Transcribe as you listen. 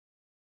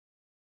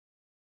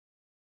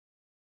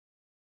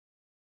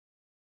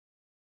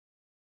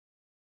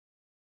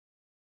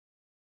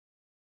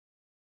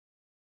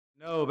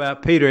Know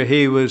about Peter,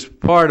 he was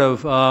part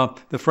of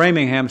the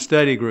Framingham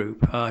study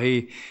group.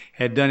 He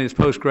had done his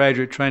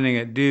postgraduate training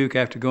at Duke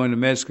after going to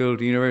med school at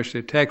the University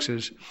of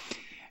Texas.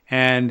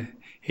 And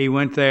he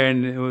went there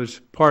and was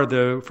part of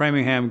the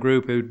Framingham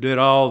group who did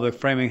all the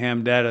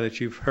Framingham data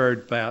that you've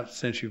heard about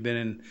since you've been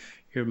in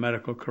your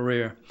medical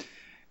career.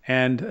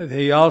 And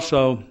he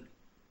also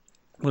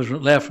was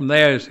left from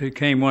there as he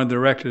became one of the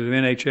directors of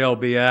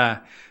NHLBI,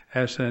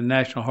 as the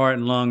National Heart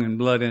and Lung and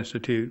Blood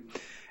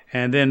Institute.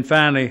 And then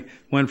finally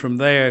went from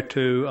there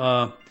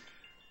to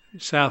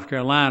South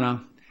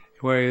Carolina,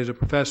 where he was a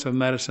professor of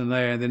medicine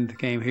there, and then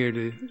came here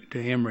to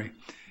Emory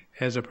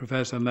as a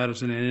professor of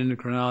medicine in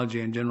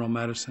endocrinology and general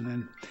medicine.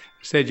 And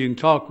said you can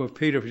talk with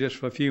Peter for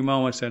just a few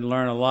moments and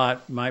learn a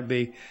lot. Might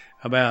be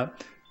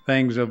about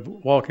things of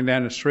walking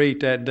down the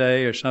street that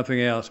day or something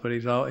else, but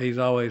he's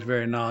always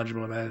very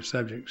knowledgeable about his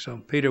subject.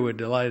 So Peter, we're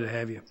delighted to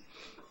have you.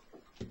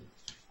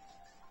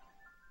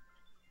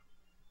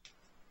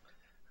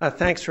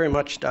 Thanks very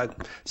much,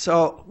 Doug.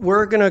 So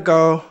we're going to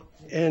go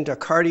into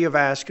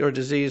cardiovascular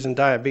disease and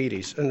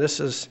diabetes. And this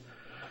is,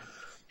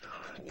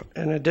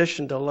 in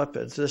addition to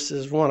lipids, this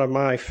is one of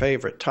my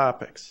favorite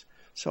topics.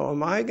 So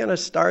am I going to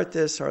start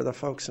this or the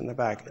folks in the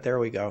back? There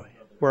we go.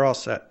 We're all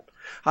set.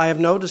 I have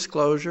no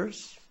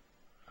disclosures.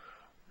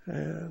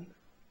 And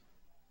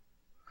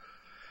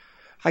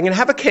I'm going to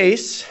have a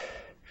case.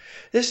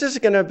 This is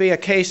going to be a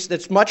case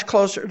that's much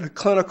closer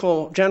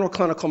to general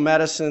clinical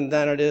medicine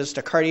than it is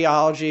to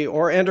cardiology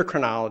or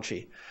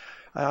endocrinology.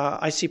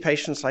 I see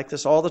patients like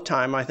this all the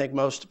time. I think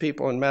most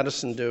people in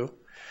medicine do.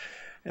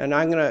 And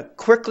I'm going to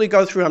quickly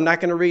go through. I'm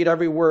not going to read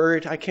every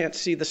word. I can't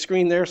see the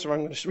screen there, so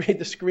I'm going to read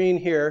the screen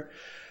here.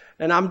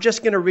 And I'm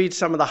just going to read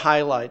some of the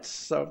highlights.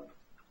 So,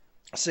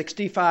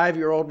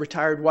 65-year-old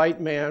retired white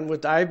man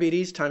with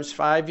diabetes times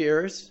 5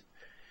 years.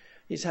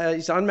 He's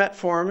on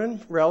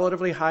metformin,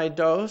 relatively high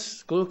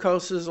dose.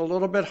 Glucose is a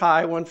little bit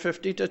high,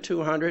 150 to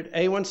 200.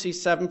 A1C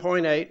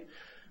 7.8.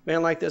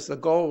 Man like this, the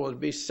goal would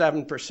be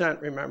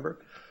 7%, remember.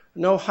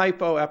 No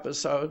hypo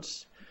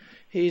episodes.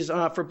 He's,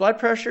 for blood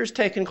pressure, he's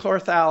taking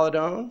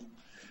chlorthalidone.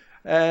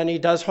 And he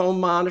does home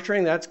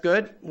monitoring. That's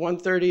good.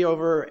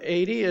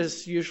 130/80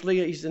 is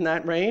usually, he's in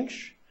that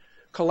range.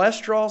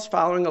 Cholesterol's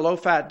following a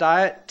low-fat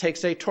diet.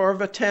 Takes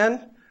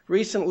atorvastatin.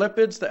 Recent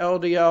lipids, the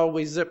LDL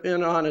we zip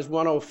in on is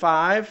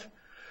 105.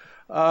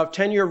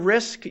 10-year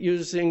risk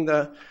using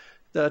the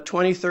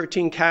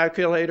 2013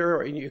 calculator,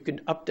 or you can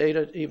update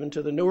it even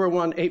to the newer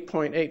one,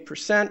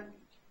 8.8%.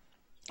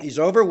 He's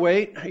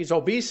overweight. He's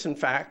obese, in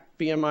fact,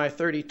 BMI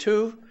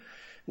 32.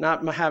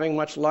 Not having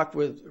much luck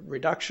with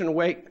reduction of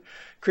weight.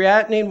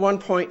 Creatinine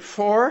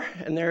 1.4,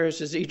 and there's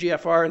his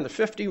EGFR in the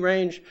 50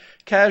 range.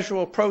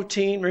 Casual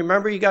protein.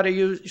 Remember,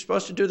 you're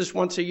supposed to do this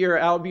once a year,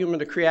 albumin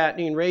to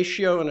creatinine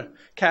ratio in a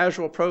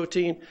casual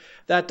protein.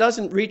 That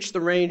doesn't reach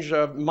the range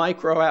of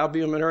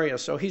microalbuminuria,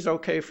 so he's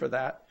okay for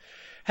that.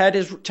 Had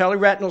his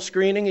teleretinal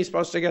screening. He's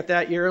supposed to get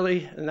that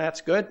yearly, and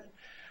that's good.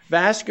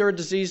 Vascular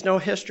disease, no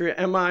history,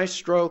 MI,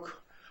 stroke.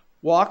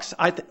 Walks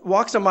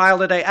a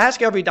mile a day.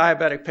 Ask every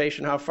diabetic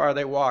patient how far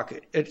they walk.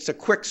 It's a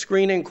quick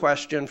screening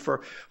question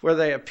for whether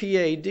they have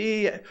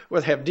PAD,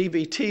 whether they have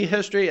DVT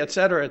history, et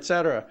cetera, et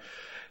cetera.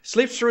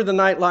 Sleeps through the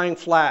night lying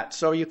flat.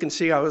 So you can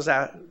see I was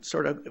at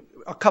sort of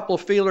a couple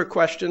of feeler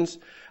questions.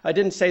 I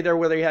didn't say there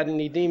whether he had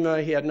an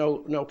edema. He had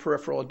no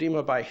peripheral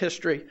edema by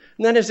history.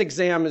 And then his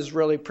exam is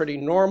really pretty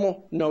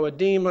normal. No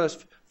edema.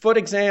 Foot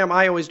exam.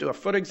 I always do a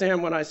foot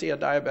exam when I see a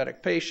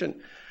diabetic patient.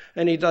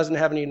 And he doesn't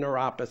have any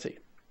neuropathy.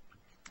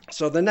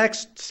 So the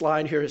next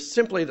slide here is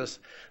simply the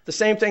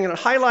same thing, and it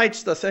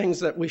highlights the things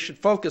that we should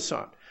focus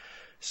on.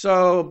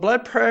 So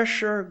blood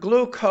pressure,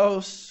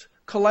 glucose,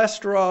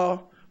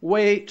 cholesterol,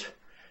 weight,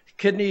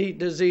 kidney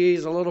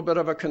disease, a little bit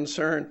of a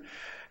concern.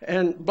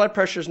 And blood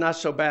pressure is not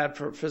so bad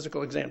for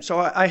physical exam. So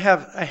I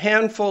have a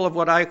handful of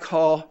what I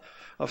call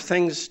of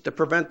things to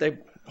prevent,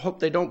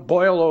 hope they don't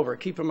boil over,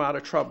 keep them out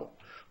of trouble.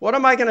 What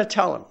am I going to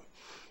tell him?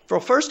 Well,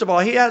 first of all,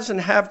 he doesn't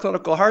have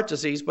clinical heart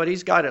disease, but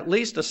he's got at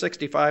least a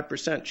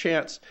 65%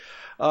 chance,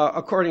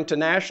 according to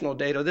national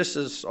data. This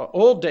is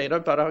old data,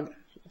 but an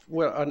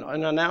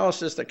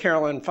analysis that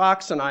Carolyn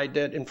Fox and I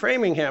did in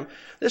Framingham,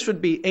 this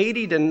would be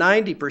 80 to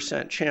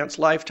 90% chance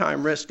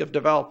lifetime risk of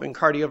developing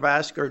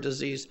cardiovascular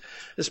disease,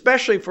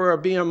 especially for a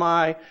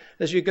BMI,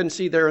 as you can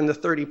see there, in the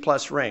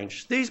 30-plus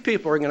range. These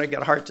people are going to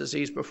get heart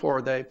disease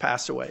before they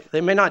pass away.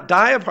 They may not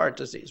die of heart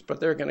disease, but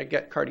they're going to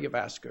get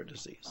cardiovascular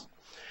disease.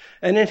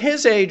 And in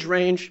his age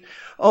range,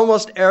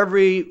 almost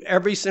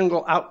every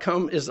single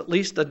outcome is at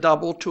least a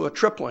double to a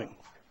tripling.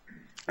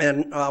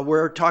 And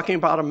we're talking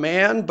about a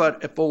man,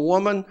 but if a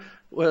woman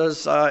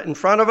was in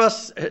front of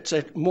us, it's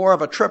more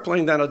of a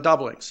tripling than a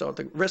doubling. So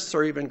the risks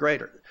are even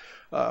greater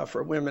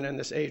for women in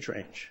this age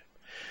range.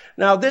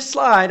 Now this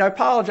slide, I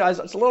apologize,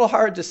 it's a little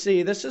hard to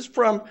see. This is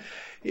from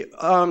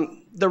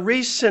the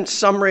recent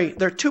summary.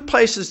 There are two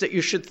places that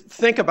you should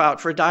think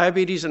about for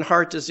diabetes and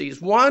heart disease.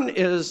 One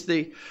is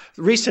the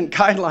recent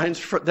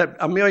guidelines that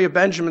Amelia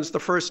Benjamin's the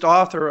first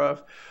author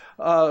of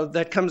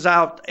that comes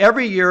out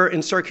every year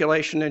in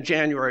circulation in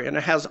January, and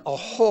it has a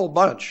whole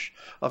bunch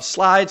of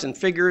slides and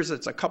figures.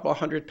 It's a couple of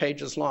 100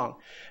 pages long.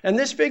 And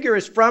this figure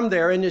is from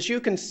there, and as you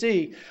can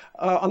see,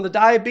 on the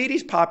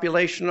diabetes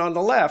population on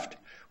the left,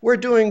 we're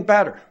doing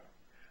better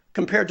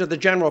compared to the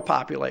general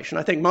population.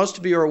 I think most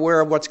of you are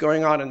aware of what's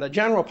going on in the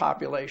general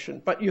population,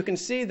 but you can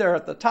see there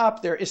at the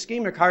top there,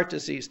 ischemic heart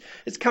disease.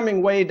 It's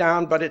coming way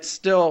down, but it's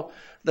still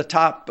the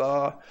top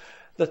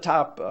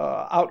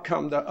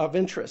outcome of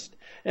interest.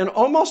 And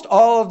almost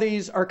all of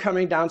these are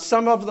coming down.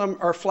 Some of them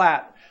are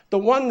flat. The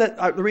one that,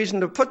 the reason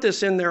to put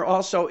this in there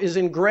also is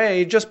in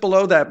gray, just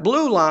below that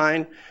blue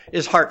line,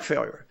 is heart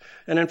failure.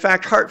 And in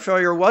fact, heart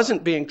failure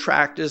wasn't being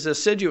tracked as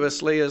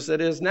assiduously as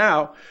it is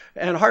now.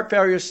 And heart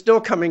failure is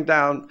still coming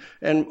down.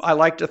 And I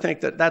like to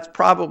think that that's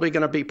probably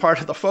going to be part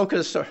of the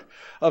focus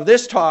of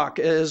this talk,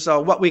 is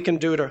what we can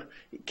do to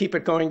keep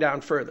it going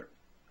down further.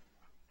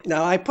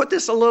 Now, I put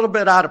this a little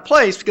bit out of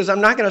place because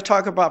I'm not going to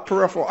talk about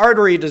peripheral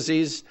artery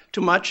disease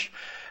too much.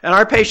 And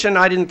our patient,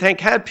 I didn't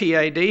think, had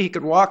PAD. He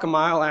could walk a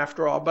mile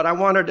after all. But I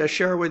wanted to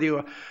share with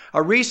you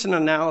a recent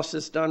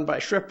analysis done by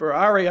Shripper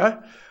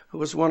Arya, who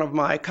was one of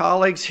my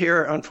colleagues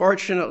here.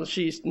 Unfortunately,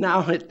 she's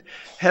now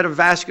head of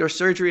vascular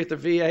surgery at the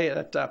VA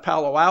at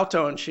Palo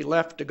Alto, and she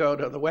left to go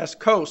to the West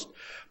Coast.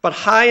 But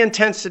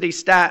high-intensity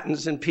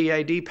statins in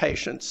PAD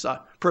patients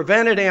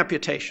prevented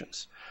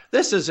amputations.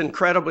 This is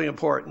incredibly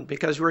important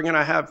because we're going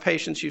to have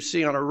patients you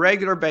see on a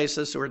regular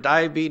basis who are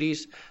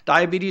diabetes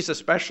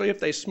especially if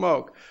they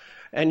smoke,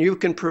 and you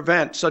can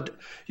prevent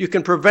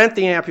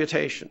the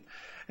amputation.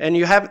 And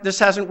this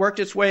hasn't worked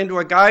its way into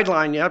a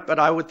guideline yet, but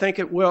I would think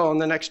it will in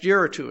the next year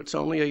or two. It's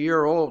only a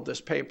year old, this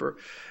paper.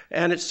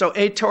 And so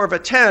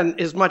ATORVA 10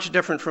 is much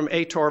different from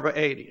ATORVA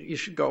 80. You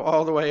should go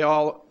all the way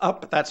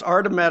up. That's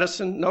Art of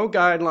Medicine, no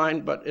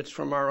guideline, but it's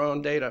from our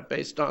own data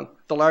based on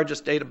the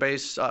largest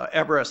database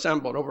ever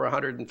assembled, over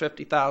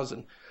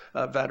 150,000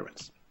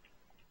 veterans.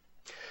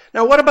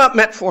 Now, what about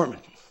metformin?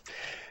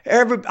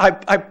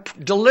 I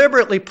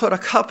deliberately put a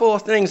couple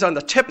of things on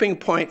the tipping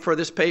point for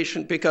this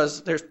patient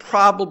because there's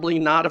probably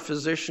not a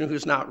physician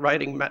who's not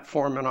writing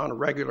metformin on a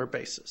regular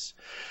basis.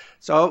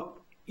 So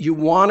you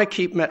want to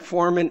keep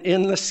metformin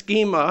in the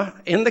schema,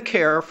 in the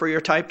care for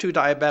your type 2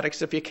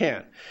 diabetics if you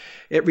can.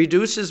 It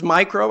reduces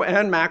micro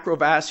and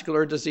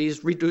macrovascular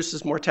disease,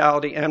 reduces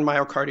mortality and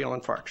myocardial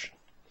infarction.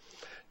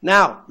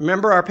 Now,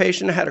 remember our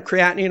patient had a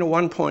creatinine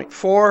of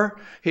 1.4.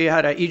 He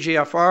had an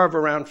EGFR of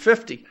around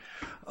 50.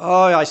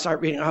 Oh, I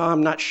start reading,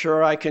 I'm not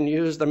sure I can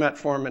use the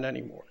metformin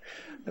anymore.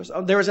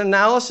 There was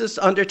analysis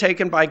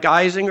undertaken by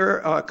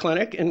Geisinger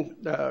Clinic in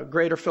the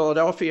greater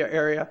Philadelphia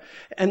area,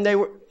 and they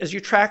were, as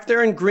you track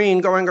there in green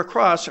going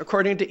across,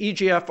 according to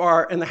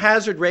EGFR and the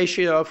hazard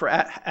ratio for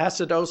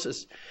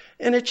acidosis,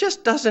 and it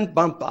just doesn't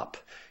bump up.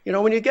 You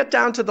know, when you get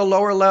down to the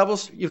lower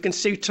levels, you can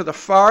see to the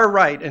far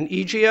right, an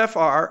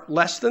EGFR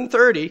less than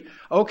 30,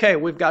 okay,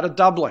 we've got a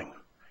doubling.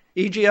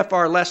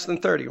 EGFR less than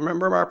 30.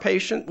 Remember our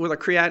patient with a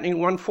creatinine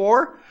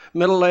 1.4,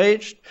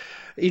 middle-aged,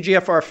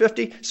 EGFR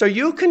 50. So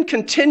you can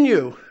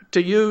continue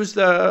to use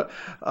the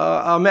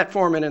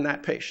metformin in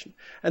that patient.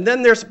 And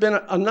then there's been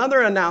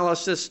another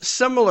analysis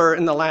similar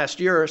in the last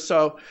year or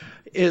so,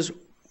 is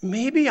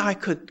maybe I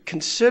could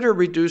consider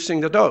reducing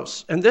the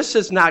dose. And this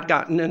has not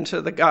gotten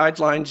into the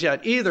guidelines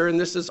yet either, and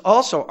this is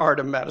also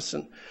Art of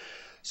Medicine.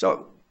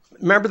 So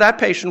remember that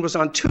patient was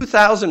on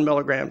 2,000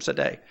 milligrams a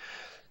day.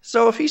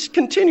 So if he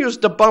continues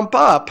to bump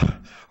up,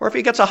 or if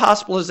he gets a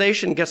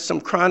hospitalization, gets some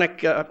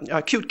chronic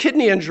acute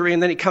kidney injury,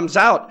 and then he comes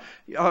out,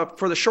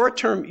 for the short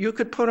term, you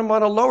could put him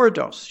on a lower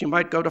dose. You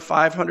might go to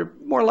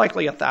 500, more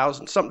likely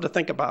 1,000, something to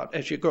think about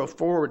as you go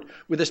forward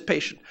with this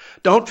patient.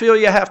 Don't feel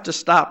you have to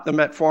stop the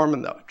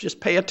metformin, though. Just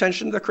pay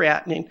attention to the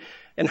creatinine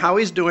and how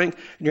he's doing,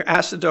 and your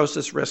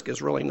acidosis risk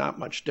is really not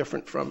much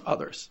different from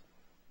others.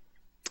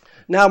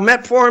 Now,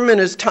 metformin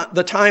is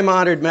the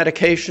time-honored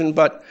medication,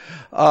 but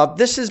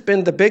this has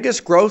been the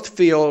biggest growth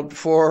field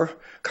for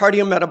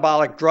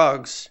cardiometabolic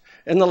drugs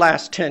in the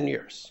last 10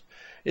 years,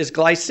 is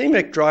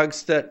glycemic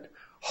drugs that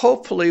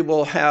hopefully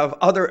will have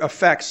other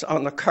effects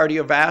on the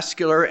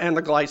cardiovascular and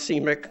the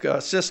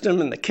glycemic system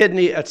and the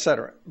kidney, et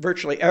cetera,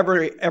 virtually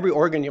every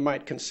organ you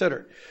might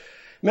consider.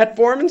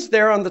 Metformin's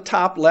there on the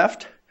top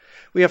left.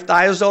 We have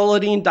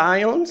thiazolidine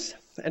diones,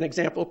 an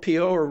example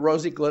PO or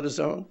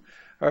rosiglitazone.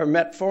 Or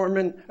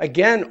metformin,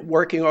 again,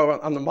 working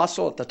on the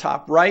muscle at the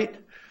top right.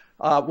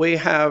 We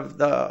have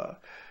the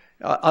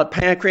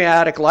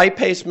pancreatic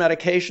lipase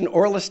medication,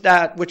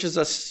 orlistat, which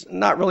is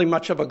not really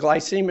much of a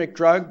glycemic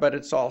drug, but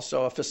it's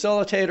also a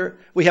facilitator.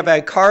 We have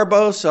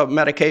acarbose, a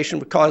medication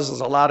that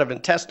causes a lot of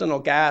intestinal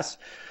gas.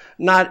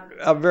 Not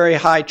a very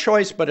high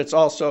choice, but it's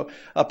also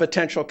a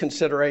potential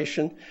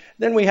consideration.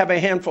 Then we have a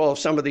handful of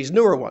some of these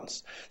newer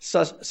ones,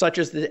 such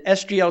as the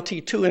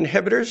SGLT2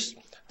 inhibitors.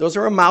 Those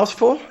are a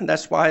mouthful, and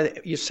that's why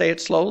you say it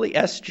slowly,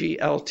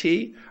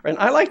 SGLT. And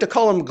I like to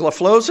call them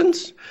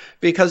gliflozins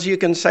because you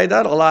can say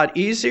that a lot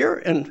easier.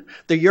 And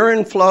the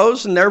urine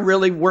flows, and they're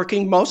really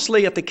working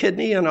mostly at the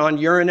kidney and on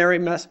urinary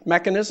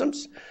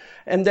mechanisms.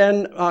 And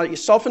then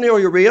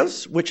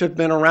sulfonylureas, which have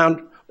been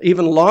around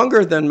even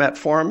longer than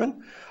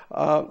metformin.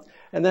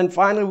 And then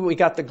finally, we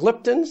got the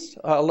gliptins.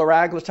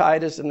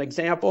 Liraglutide is an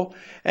example,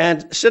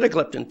 and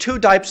sitagliptin, two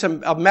types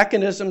of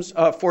mechanisms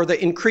for the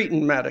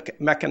incretin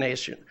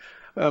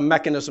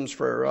mechanisms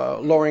for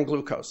lowering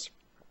glucose.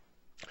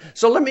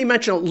 So let me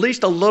mention at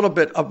least a little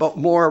bit about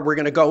more. We're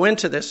going to go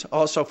into this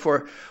also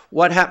for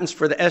what happens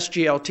for the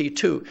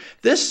SGLT2.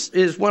 This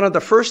is one of the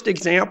first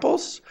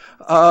examples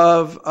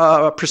of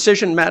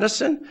precision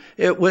medicine.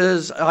 It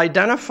was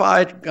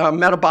identified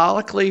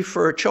metabolically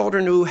for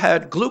children who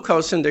had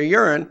glucose in their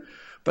urine,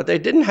 but they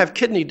didn't have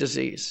kidney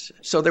disease.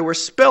 So they were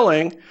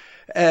spilling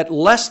at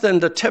less than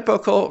the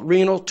typical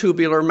renal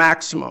tubular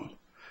maximum.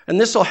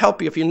 And this will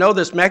help you, if you know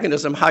this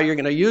mechanism, how you're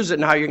going to use it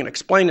and how you're going to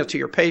explain it to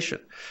your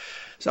patient.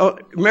 So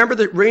remember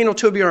that renal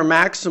tubular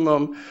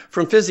maximum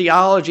from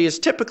physiology is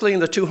typically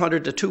in the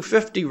 200 to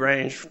 250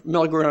 range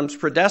milligrams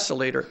per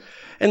deciliter.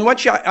 And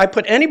once I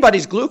put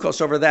anybody's glucose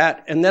over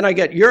that, and then I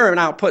get urine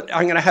output,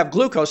 I'm going to have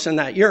glucose in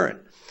that urine.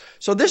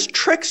 So this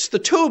tricks the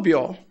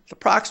tubule, the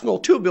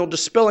proximal tubule, to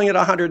spilling at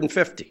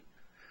 150.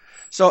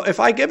 So if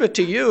I give it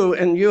to you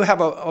and you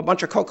have a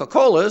bunch of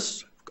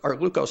Coca-Colas, or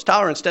glucose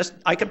tolerance test,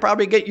 I could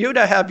probably get you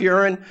to have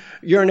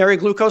urinary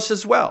glucose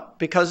as well,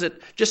 because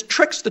it just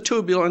tricks the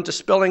tubule into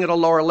spilling at a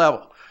lower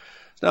level.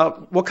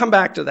 Now, we'll come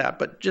back to that,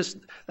 but just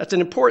that's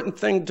an important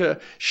thing to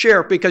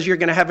share, because you're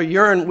going to have a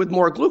urine with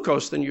more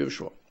glucose than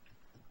usual.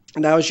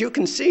 Now, as you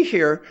can see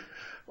here,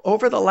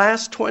 over the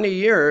last 20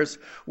 years,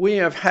 we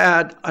have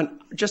had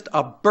just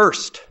a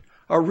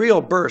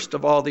real burst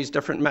of all these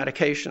different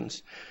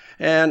medications.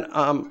 And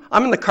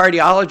I'm in the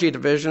cardiology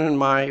division, and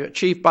my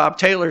chief, Bob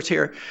Taylor's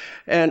here.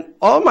 And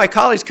all my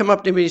colleagues come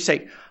up to me and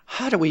say,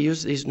 how do we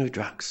use these new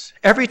drugs?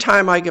 Every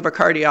time I give a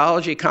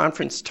cardiology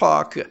conference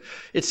talk,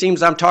 it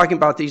seems I'm talking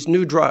about these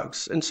new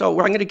drugs. And so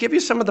I'm going to give you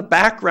some of the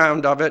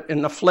background of it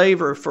and the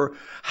flavor for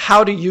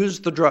how to use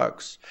the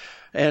drugs.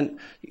 And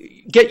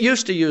get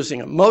used to using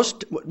them.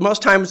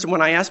 Most times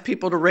when I ask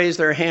people to raise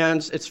their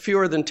hands, it's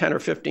fewer than 10 or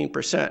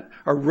 15%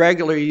 are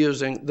regularly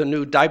using the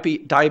new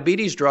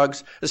diabetes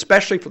drugs,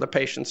 especially for the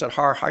patients at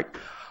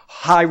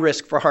high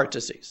risk for heart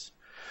disease.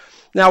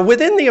 Now,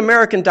 within the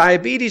American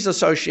Diabetes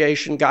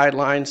Association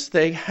guidelines,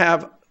 they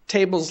have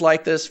tables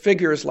like this,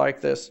 figures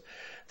like this,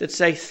 that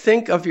say,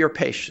 think of your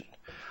patient.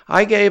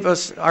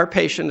 Our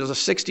patient is a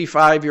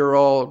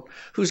 65-year-old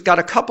who's got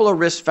a couple of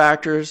risk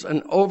factors,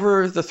 an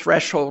over the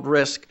threshold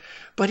risk,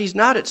 but he's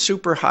not at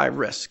super high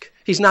risk.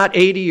 He's not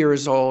 80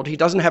 years old. He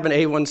doesn't have an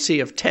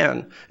A1C of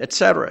 10,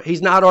 etc.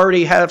 He's not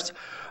already has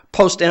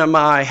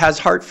post-MI, has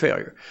heart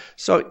failure.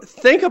 So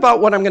think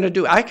about what I'm going to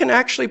do. I can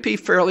actually be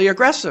fairly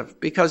aggressive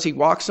because he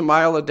walks a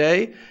mile a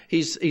day.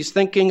 He's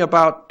thinking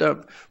about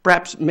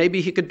perhaps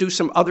maybe he could do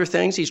some other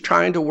things. He's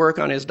trying to work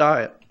on his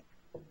diet.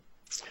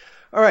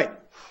 All right.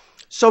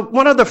 So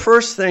one of the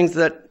first things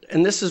that,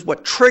 and this is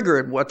what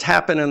triggered what's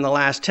happened in the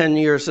last 10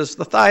 years, is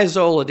the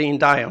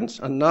thiazolidinediones,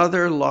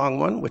 another long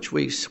one, which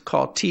we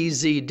call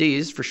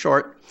TZDs for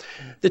short.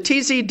 The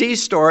TZD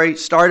story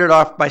started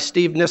off by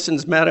Steve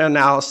Nissen's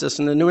meta-analysis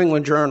in the New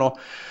England Journal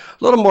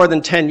a little more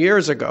than 10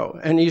 years ago.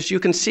 And as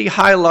you can see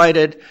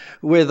highlighted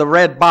with a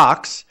red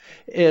box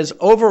is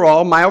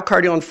overall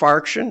myocardial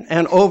infarction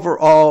and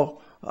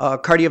overall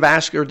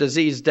cardiovascular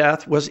disease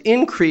death was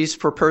increased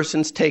for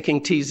persons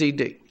taking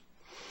TZD.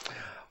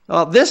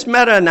 This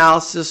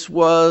meta-analysis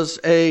was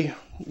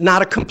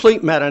not a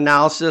complete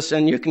meta-analysis,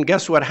 and you can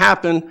guess what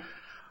happened.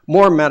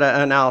 More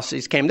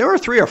meta-analyses came. There were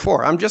 3 or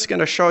 4. I'm just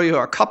going to show you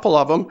a couple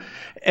of them,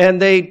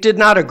 and they did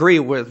not agree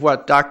with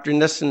what Dr.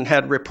 Nissen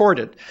had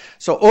reported.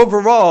 So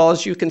overall,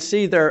 as you can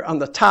see there on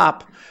the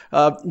top,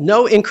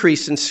 no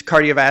increase in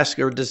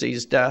cardiovascular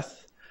disease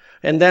death.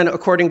 And then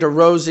according to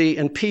Rosie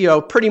and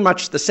Pio, pretty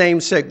much the same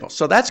signal.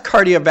 So that's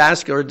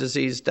cardiovascular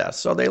disease death.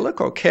 So they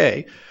look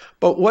okay.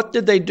 But what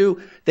did they do?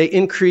 They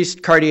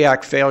increased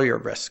cardiac failure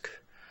risk.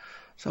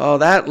 So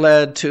that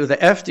led to the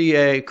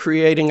FDA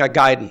creating a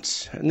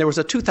guidance. And there was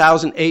a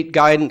 2008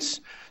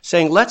 guidance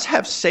saying, let's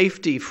have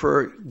safety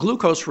for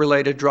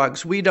glucose-related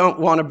drugs. We don't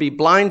want to be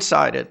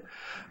blindsided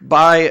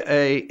by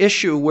an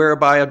issue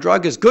whereby a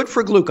drug is good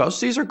for glucose.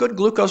 These are good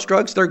glucose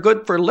drugs. They're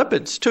good for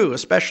lipids too,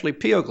 especially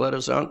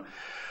pioglitazone.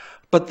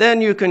 But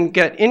then you can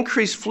get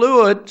increased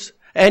fluids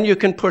and you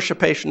can push a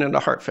patient into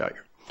heart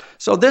failure.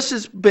 So this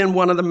has been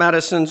one of the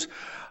medicines.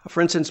 For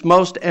instance,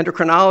 most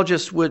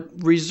endocrinologists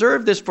would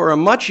reserve this for a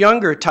much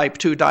younger type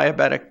 2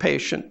 diabetic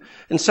patient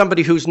and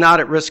somebody who's not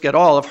at risk at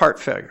all of heart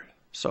failure.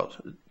 So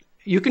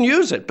you can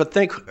use it, but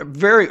think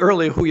very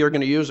early who you're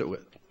going to use it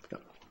with.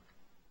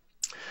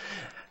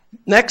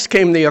 Next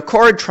came the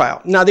ACCORD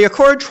trial. Now, the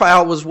ACCORD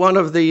trial was one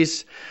of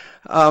these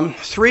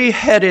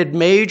 3-headed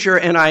major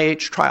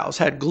NIH trials,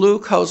 had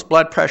glucose,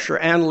 blood pressure,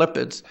 and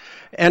lipids.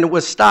 And it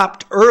was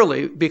stopped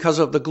early because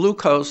of the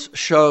glucose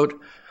showed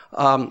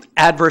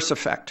adverse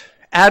effect.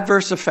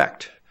 Adverse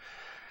effect.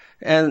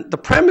 And the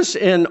premise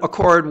in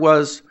ACCORD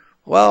was,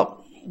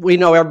 well, we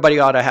know everybody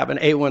ought to have an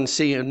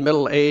A1C in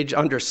middle age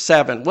under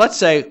 7. Let's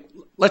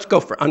go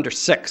for under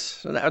 6.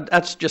 So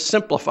that's just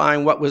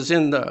simplifying what was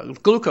in the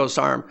glucose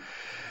arm.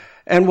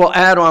 and we'll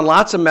add on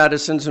lots of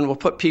medicines and we'll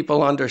put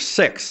people under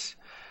 6.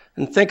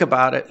 And think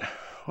about it.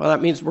 Well,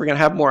 that means we're going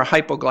to have more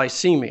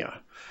hypoglycemia.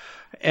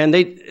 And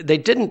they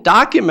didn't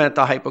document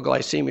the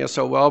hypoglycemia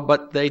so well,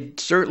 but they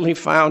certainly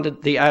found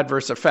the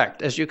adverse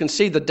effect. As you can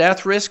see, the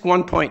death risk,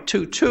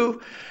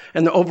 1.22,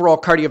 and the overall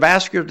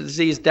cardiovascular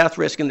disease death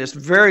risk in this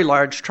very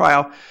large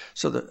trial.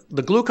 So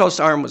the glucose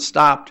arm was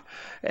stopped,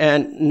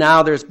 and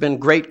now there's been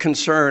great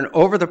concern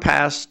over the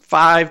past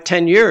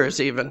 5-10 years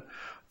even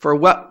for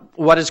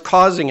what is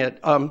causing it.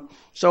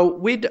 So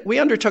we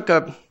undertook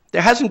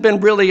there hasn't been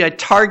really a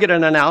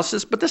targeted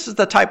analysis, but this is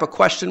the type of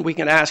question we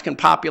can ask in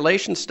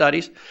population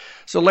studies.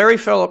 So Larry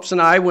Phillips and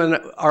I, when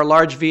our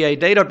large VA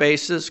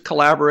databases,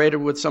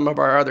 collaborated with some of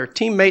our other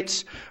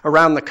teammates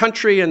around the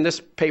country, and this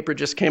paper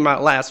just came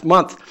out last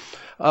month,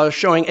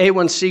 showing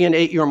A1C and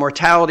 8-year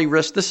mortality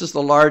risk. This is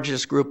the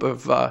largest group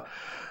of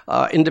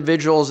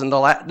individuals, and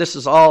this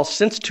is all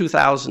since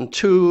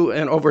 2002,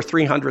 and over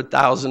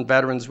 300,000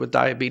 veterans with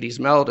diabetes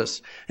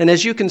mellitus. And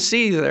as you can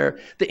see there,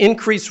 the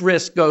increased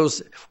risk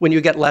goes when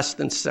you get less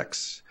than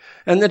 6.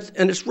 And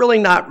it's really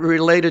not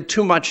related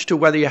too much to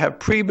whether you have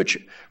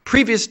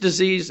previous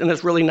disease, and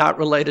it's really not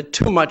related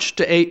too much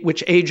to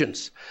which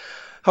agents.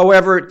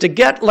 However, to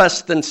get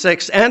less than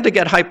 6 and to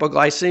get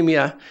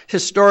hypoglycemia,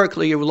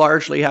 historically you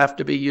largely have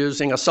to be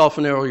using a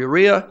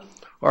sulfonylurea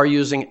or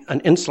using an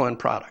insulin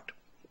product.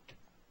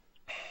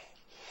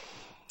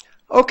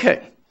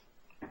 Okay,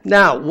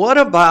 now what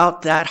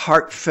about that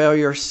heart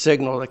failure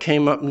signal that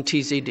came up in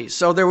TZD?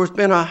 So there has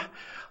been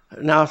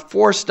now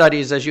 4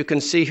 studies, as you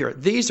can see here.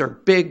 These are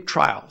big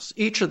trials.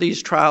 Each of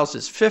these trials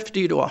is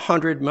 $50 to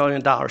 $100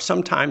 million,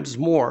 sometimes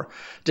more,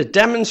 to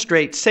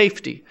demonstrate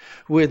safety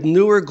with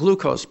newer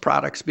glucose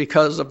products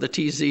because of the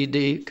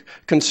TZD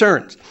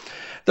concerns.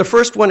 The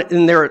first one,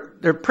 and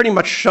they're pretty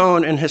much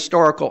shown in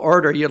historical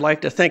order. You'd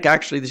like to think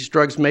actually these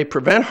drugs may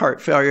prevent heart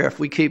failure if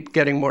we keep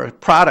getting more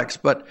products,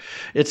 but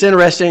it's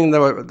interesting,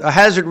 the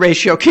hazard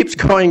ratio keeps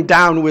going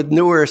down with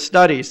newer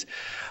studies.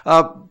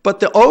 But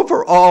the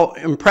overall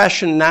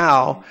impression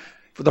now,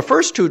 for the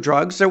first 2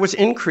 drugs, there was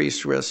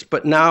increased risk,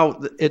 but now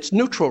it's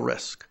neutral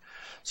risk.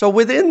 So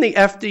within the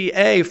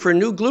FDA for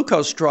new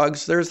glucose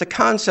drugs, there's the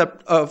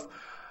concept of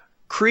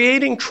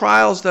creating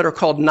trials that are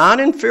called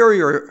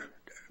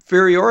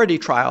non-inferiority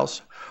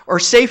trials or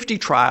safety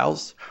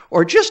trials,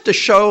 or just to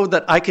show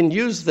that I can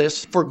use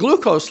this for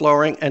glucose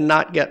lowering and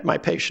not get my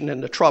patient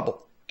into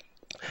trouble.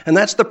 And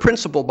that's the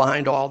principle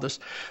behind all this.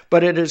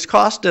 But it has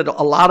costed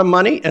a lot of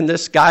money, and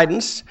this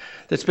guidance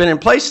that's been in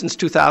place since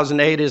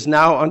 2008 is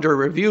now under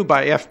review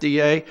by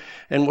FDA,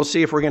 and we'll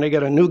see if we're going to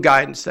get a new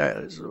guidance.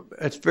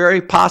 It's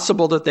very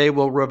possible that they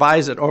will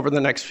revise it over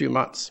the next few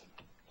months.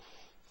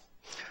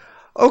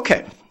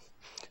 Okay.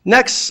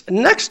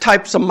 Next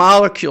types of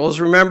molecules,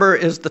 remember,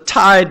 is the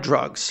tide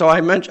drugs. So I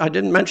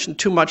didn't mention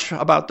too much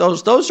about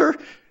those.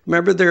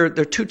 Remember, there are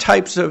 2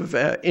 types of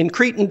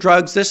incretin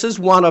drugs. This is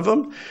one of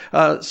them.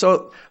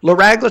 So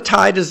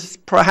liraglutide is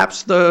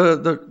perhaps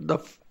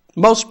the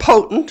most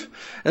potent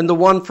and the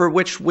one for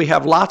which we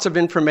have lots of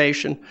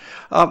information.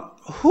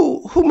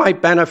 Who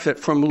might benefit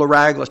from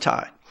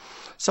liraglutide?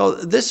 So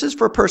this is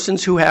for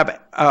persons who have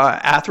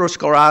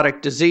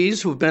atherosclerotic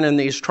disease, who've been in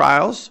these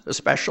trials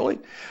especially.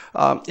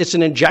 It's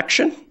an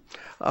injection.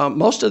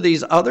 Most of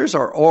these others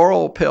are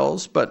oral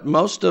pills, but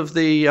most of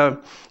the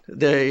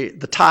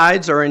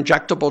tides are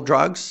injectable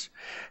drugs.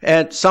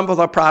 And some of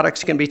the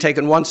products can be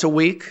taken once a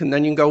week, and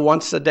then you can go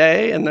once a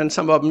day, and then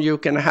some of them you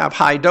can have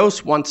high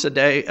dose once a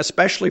day,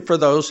 especially for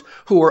those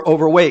who are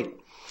overweight.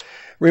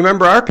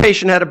 Remember, our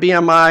patient had a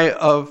BMI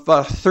of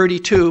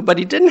 32, but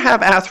he didn't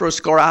have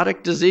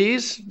atherosclerotic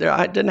disease.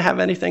 I didn't have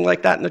anything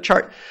like that in the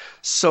chart.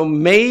 So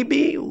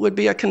maybe would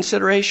be a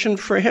consideration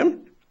for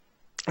him.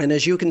 And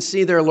as you can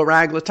see there,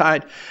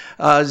 liraglutide,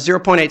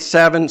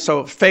 0.87,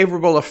 so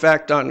favorable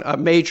effect on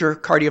major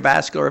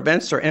cardiovascular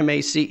events, or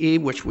MACE,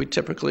 which we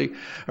typically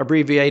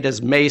abbreviate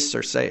as MACE,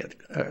 or say it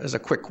as a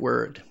quick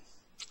word.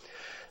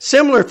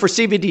 Similar for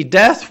CVD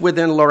death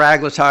within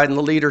liraglutide in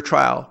the LEADER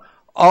trial,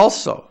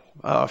 also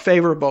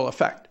favorable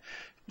effect.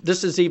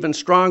 This is even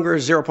stronger,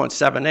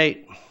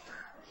 0.78.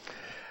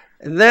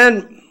 And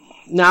then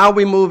now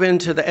we move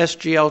into the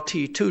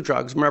SGLT2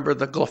 drugs. Remember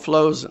the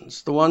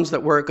gliflozins, the ones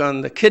that work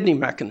on the kidney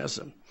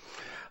mechanism.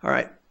 All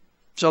right.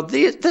 So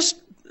this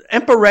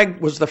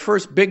EMPA-REG was the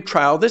first big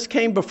trial. This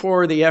came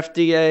before the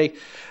FDA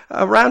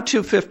around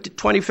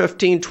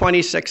 2015,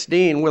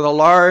 2016, with a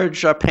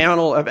large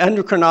panel of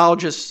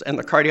endocrinologists and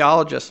the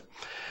cardiologists.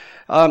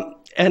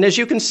 And as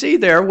you can see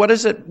there, what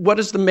is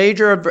the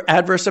major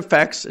adverse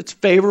effects? It's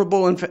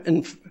favorable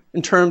in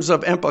terms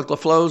of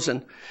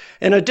empagliflozin.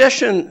 In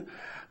addition,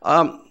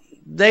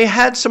 they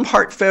had some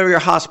heart failure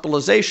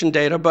hospitalization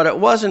data, but it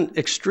wasn't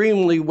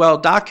extremely well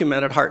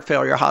documented heart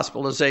failure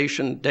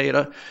hospitalization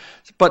data,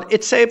 but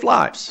it saved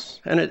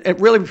lives, and it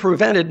really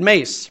prevented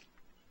MACE.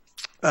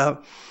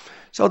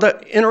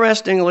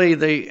 Interestingly,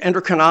 the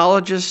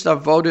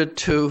endocrinologists voted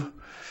to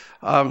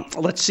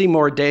let's see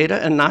more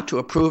data and not to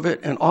approve it,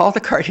 and all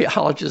the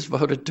cardiologists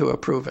voted to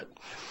approve it.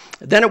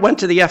 Then it went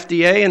to the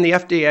FDA, and the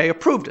FDA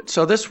approved it.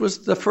 So this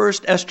was the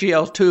first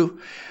SGLT2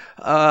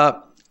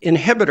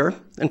 inhibitor.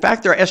 In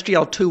fact, there are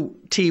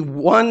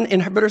SGLT1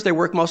 inhibitors. They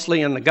work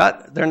mostly in the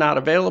gut. They're not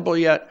available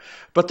yet.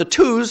 But the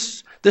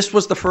twos, this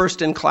was the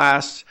first in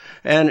class,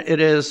 and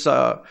it is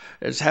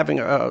having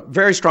a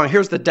very strong,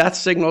 here's the death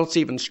signal. It's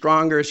even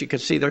stronger. As you can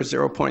see, there's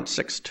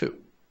 0.62.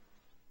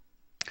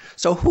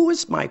 So who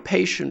is my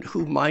patient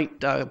who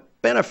might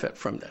benefit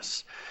from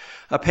this?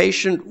 A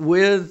patient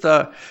with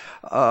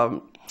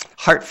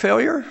heart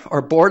failure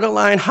or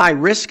borderline high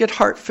risk at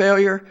heart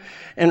failure,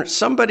 and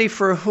somebody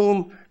for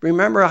whom,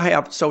 remember,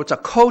 so it's a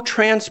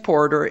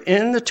co-transporter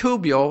in the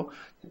tubule,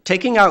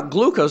 taking out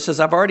glucose, as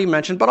I've already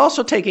mentioned, but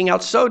also taking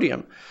out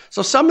sodium.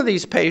 So some of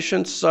these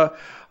patients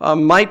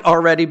might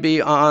already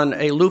be on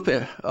a loop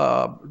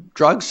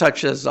drug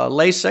such as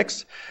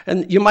Lasix,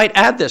 and you might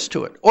add this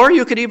to it. Or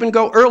you could even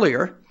go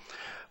earlier.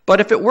 But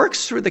if it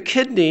works through the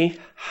kidney,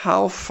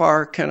 how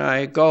far can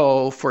I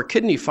go for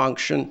kidney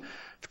function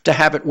to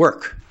have it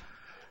work?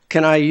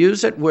 Can I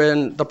use it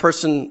when the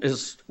person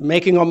is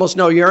making almost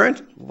no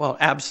urine? Well,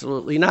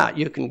 absolutely not.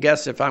 You can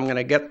guess if I'm going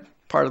to get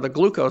part of the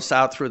glucose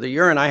out through the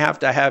urine, I have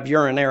to have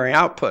urinary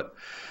output.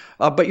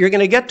 But you're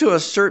going to get to a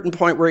certain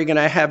point where you're going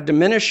to have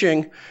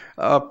diminishing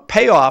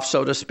payoff,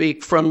 so to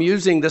speak, from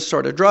using this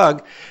sort of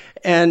drug.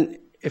 And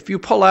if you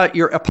pull out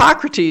your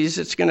Hippocrates,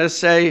 it's going to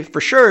say,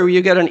 for sure,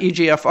 you get an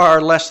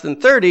EGFR less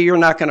than 30, you're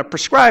not going to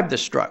prescribe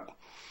this drug.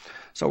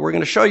 So we're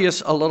going to show you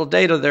a little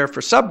data there for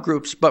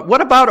subgroups. But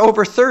what about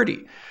over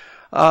 30?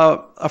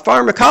 A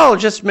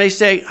pharmacologist may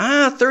say,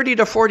 30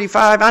 to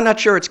 45, I'm not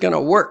sure it's going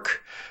to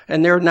work.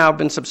 And there have now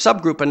been some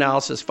subgroup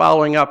analysis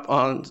following up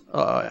on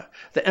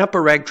the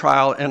Empereg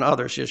trial and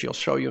others, as you'll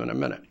show you in a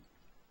minute.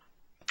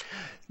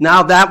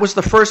 Now that was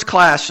the first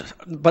class,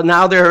 but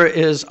now there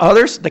is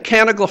others, the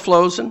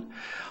canagliflozin.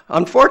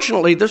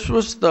 Unfortunately, this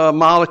was the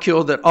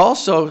molecule that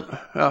also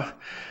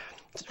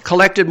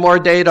collected more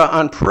data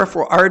on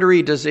peripheral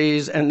artery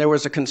disease, and there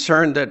was a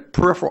concern that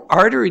peripheral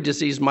artery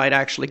disease might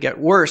actually get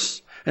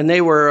worse. And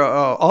they were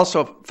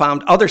also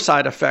found other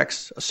side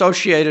effects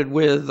associated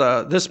with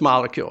this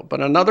molecule, but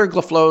another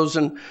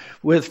gliflozin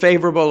with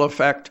favorable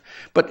effect.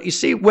 But you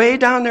see way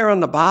down there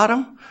on the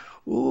bottom,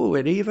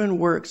 it even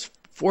works.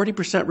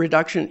 40%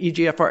 reduction in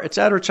EGFR, et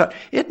cetera, et cetera.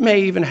 It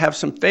may even have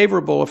some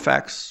favorable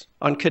effects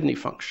on kidney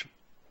function.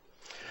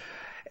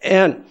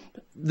 And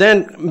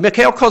then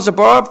Mikhail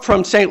Kozabov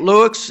from St.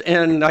 Louis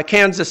and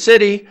Kansas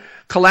City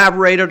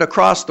collaborated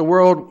across the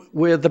world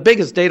with the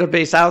biggest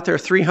database out there,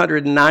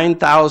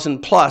 309,000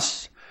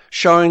 plus,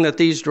 showing that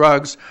these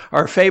drugs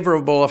are a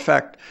favorable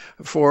effect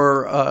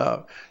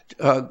for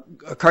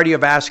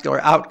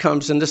cardiovascular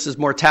outcomes, and this is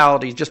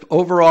mortality, just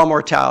overall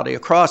mortality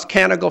across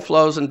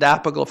canagliflozin,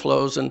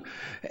 dapagliflozin,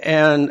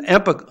 and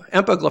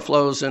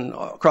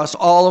empagliflozin, across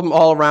all of them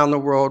all around the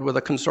world with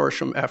a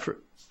consortium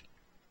effort.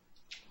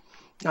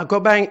 Now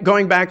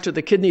going back to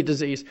the kidney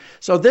disease.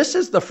 So this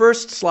is the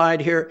first slide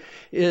here,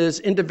 is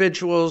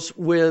individuals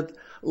with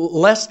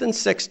less than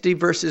 60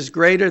 versus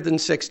greater than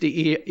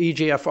 60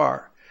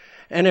 EGFR.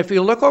 And if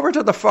you look over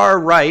to the far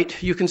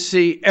right, you can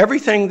see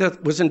everything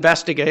that was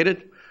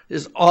investigated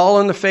is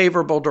all in the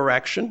favorable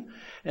direction.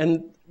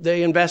 And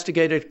they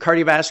investigated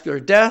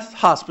cardiovascular death,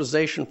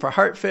 hospitalization for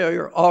heart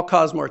failure,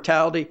 all-cause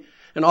mortality,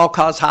 and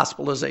all-cause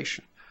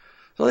hospitalization.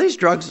 So these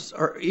drugs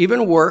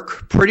even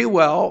work pretty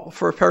well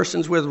for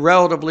persons with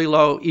relatively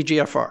low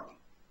EGFR.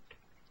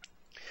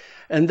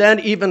 And then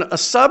even a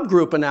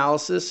subgroup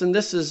analysis, and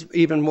this is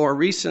even more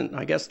recent,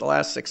 I guess the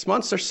last 6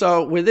 months or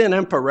so, within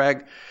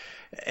Empereg.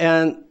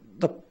 And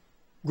the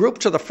group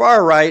to the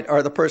far right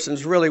are the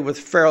persons really with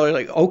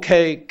fairly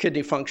okay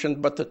kidney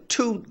function, but the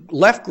two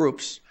left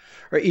groups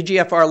are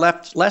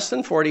EGFR less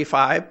than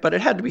 45, but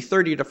it had to be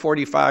 30 to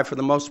 45 for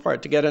the most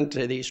part to get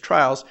into these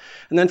trials,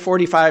 and then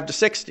 45 to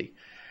 60.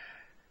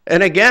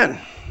 And again,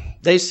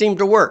 they seem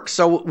to work.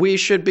 So we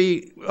should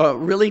be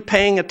really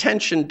paying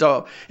attention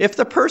to, if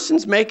the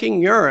person's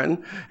making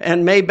urine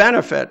and may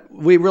benefit,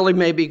 we really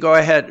maybe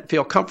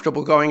feel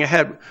comfortable going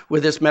ahead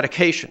with this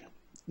medication.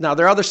 Now,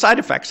 there are other side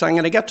effects. I'm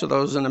going to get to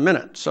those in a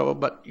minute.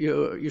 But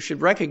you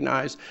should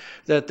recognize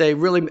that they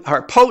really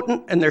are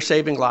potent and they're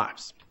saving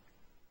lives.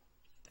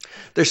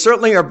 They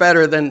certainly are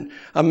better than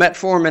a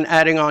metformin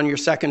adding on your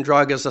second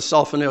drug as a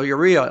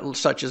sulfonylurea,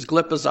 such as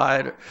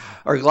glipizide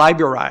or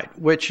glyburide,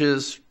 which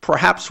is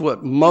perhaps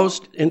what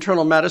most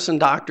internal medicine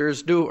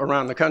doctors do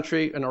around the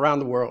country and around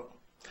the world.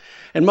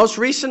 And most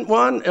recent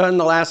one in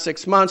the last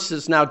 6 months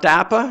is now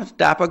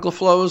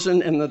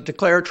dapagliflozin in the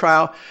DECLARE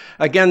trial.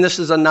 Again, this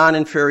is a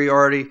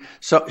non-inferiority,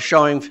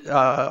 showing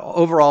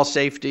overall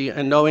safety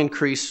and no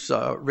increased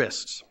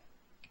risks.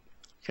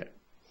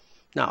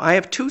 Now, I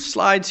have two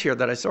slides here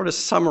that I sort of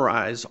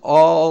summarize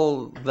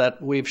all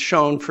that we've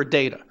shown for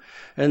data.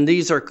 And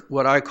these are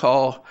what I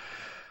call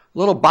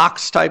little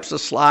box types of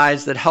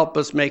slides that help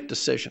us make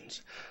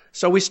decisions.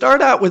 So we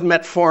start out with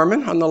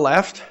metformin on the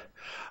left.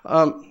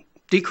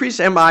 Decreased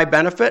MI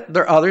benefit.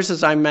 There are others,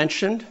 as I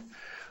mentioned.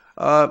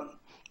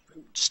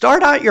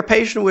 start out your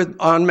patient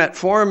on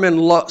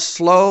metformin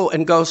slow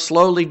and go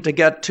slowly to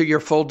get to your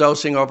full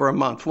dosing over a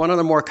month. One of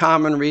the more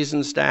common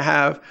reasons to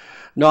have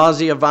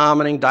nausea,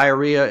 vomiting,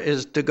 diarrhea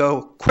is to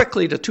go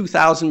quickly to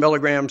 2,000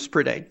 milligrams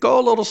per day. Go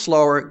a little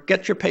slower,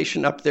 get your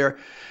patient up there.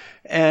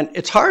 And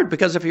it's hard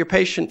because if your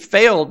patient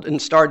failed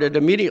and started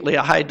immediately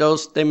a high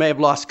dose, they may have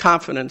lost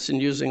confidence in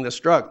using this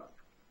drug.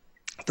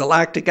 The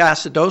lactic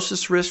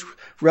acidosis risk,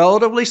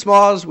 relatively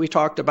small, as we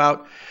talked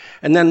about.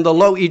 And then the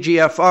low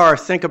eGFR,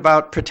 think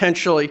about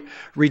potentially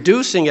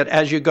reducing it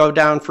as you go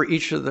down for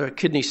each of the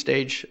kidney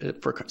stage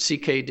for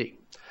CKD.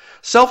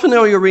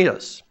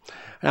 Sulfonylureas.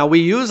 Now, we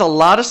use a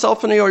lot of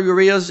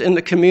sulfonylureas in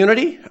the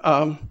community.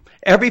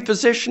 Every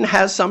physician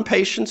has some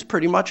patients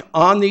pretty much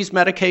on these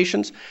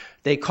medications.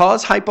 They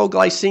cause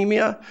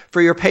hypoglycemia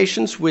for your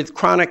patients with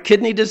chronic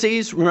kidney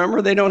disease.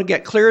 Remember, they don't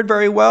get cleared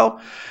very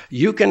well.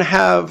 You can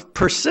have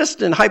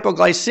persistent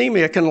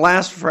hypoglycemia. It can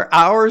last for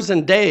hours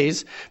and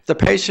days. The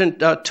patient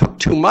took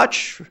too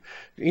much,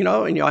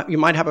 and you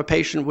might have a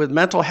patient with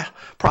mental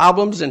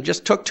problems and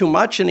just took too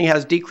much, and he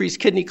has decreased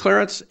kidney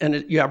clearance,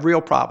 and you have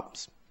real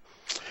problems.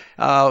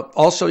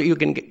 Also, you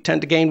can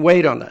tend to gain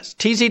weight on this.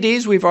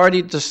 TZDs, we've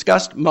already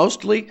discussed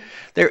mostly.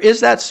 There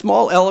is that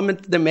small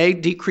element that may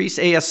decrease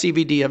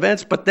ASCVD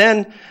events, but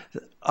then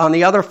on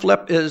the other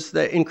flip is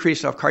the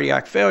increase of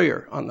cardiac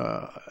failure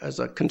as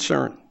a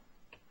concern.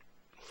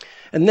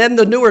 And then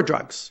the newer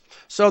drugs.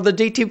 So the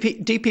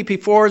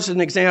DPP-4 is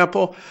an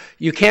example.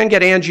 You can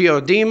get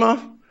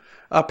angioedema.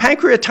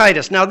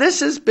 Pancreatitis. Now,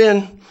 this has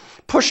been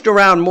pushed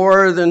around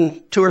more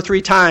than 2 or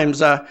 3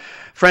 times.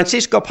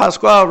 Francisco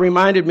Pascual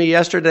reminded me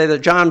yesterday that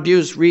John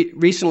Buse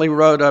recently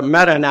wrote a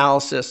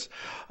meta-analysis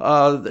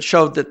that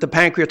showed that the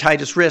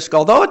pancreatitis risk,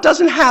 although it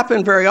doesn't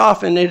happen very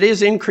often, it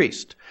is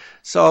increased.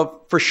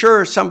 So for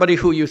sure, somebody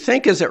who you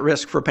think is at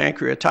risk for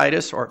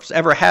pancreatitis or has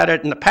ever had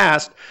it in the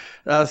past,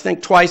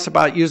 think twice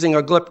about using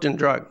a gliptin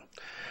drug.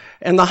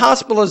 And the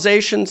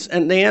hospitalizations,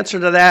 and the answer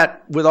to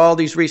that with all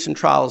these recent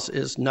trials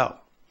is no.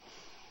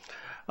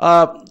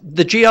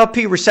 The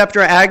GLP receptor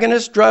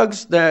agonist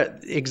drugs,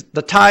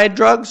 the Tide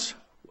drugs,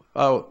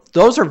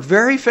 those are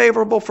very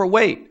favorable for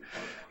weight.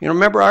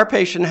 Remember our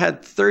patient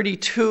had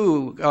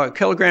 32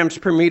 kilograms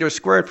per meter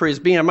squared for his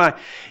BMI.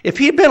 If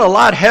he'd been a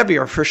lot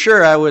heavier, for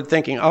sure, I would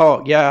thinking,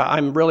 oh, yeah, I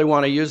really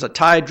want to use a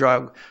Tide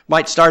drug.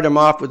 Might start him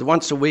off with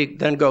once a week,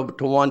 then go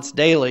to once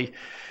daily.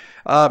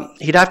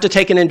 He'd have to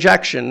take an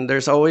injection.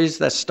 There's always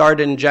the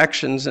start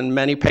injections, and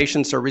many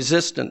patients are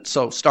resistant.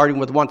 So starting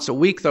with once a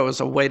week, though,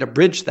 is a way to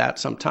bridge that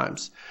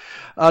sometimes.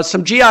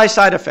 Some GI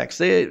side effects.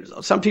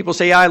 Some people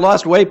say, yeah, I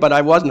lost weight, but I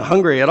wasn't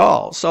hungry at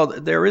all. So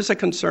there is a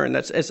concern.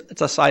 It's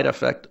a side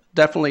effect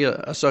definitely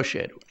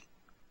associated.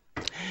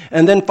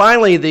 And then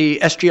finally, the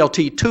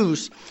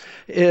SGLT2s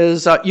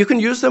is you can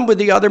use them with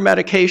the other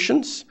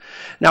medications.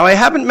 Now, I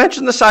haven't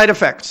mentioned the side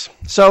effects.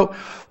 So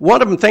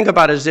one of them, think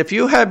about it, is if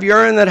you have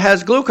urine that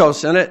has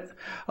glucose in it,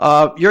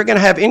 you're going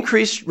to have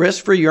increased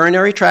risk for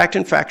urinary tract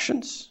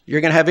infections. You're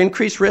going to have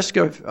increased risk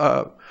of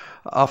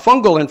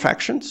fungal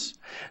infections.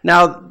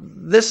 Now,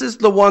 this is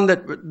the one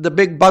that the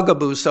big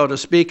bugaboo, so to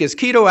speak, is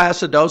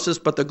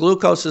ketoacidosis, but the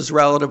glucose is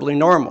relatively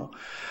normal.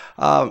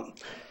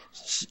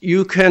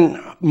 You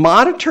can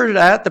monitor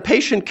that. The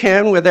patient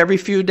can, with every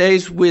few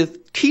days,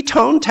 with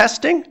ketone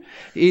testing,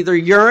 either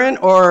urine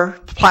or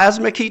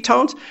plasma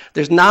ketones.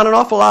 There's not an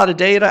awful lot of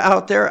data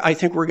out there. I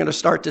think we're going to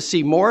start to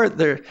see more.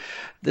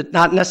 That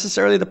not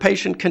necessarily the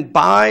patient can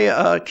buy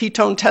a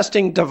ketone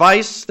testing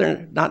device.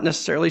 They're not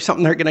necessarily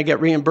something they're going to get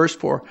reimbursed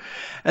for.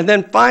 And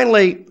then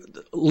finally,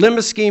 limb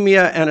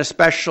ischemia, and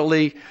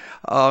especially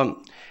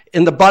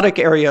in the buttock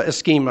area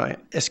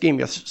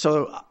ischemia.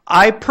 So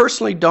I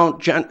personally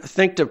don't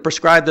think to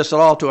prescribe this at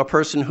all to a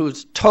person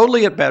who's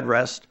totally at bed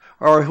rest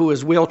or who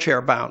is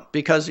wheelchair bound,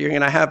 because you're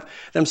going to have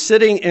them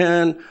sitting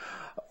in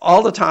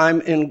all the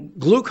time in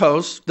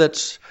glucose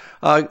that's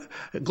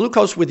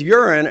glucose with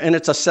urine, and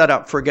it's a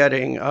setup for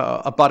getting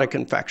a buttock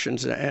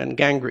infections and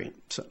gangrene.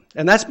 So,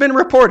 and that's been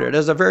reported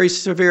as a very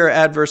severe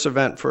adverse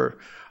event for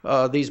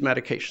these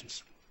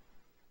medications.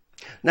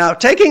 Now,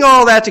 taking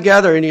all that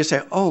together, and you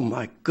say, oh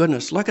my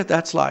goodness, look at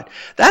that slide.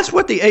 That's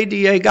what the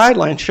ADA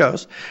guideline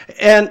shows.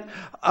 And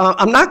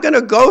I'm not going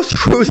to go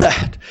through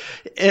that,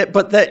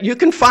 but that you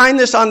can find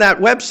this on that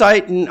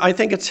website, and I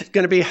think it's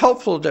going to be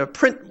helpful to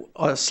print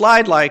a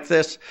slide like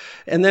this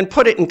and then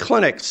put it in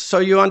clinics so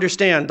you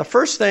understand. The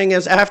first thing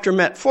is after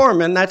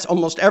metformin, that's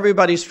almost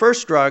everybody's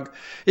first drug,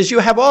 is you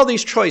have all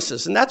these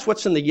choices, and that's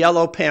what's in the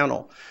yellow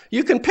panel.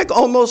 You can pick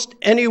almost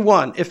any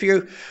one.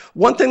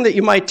 One thing that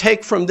you might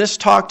take from this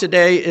talk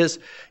today is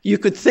you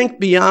could think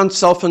beyond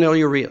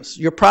sulfonylureas.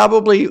 You're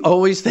probably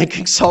always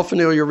thinking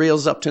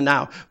sulfonylureas up to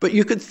now, but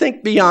you could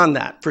think beyond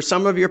that. For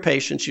some of your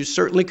patients, you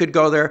certainly could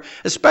go there,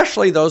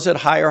 especially those at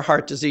higher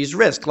heart disease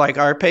risk, like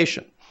our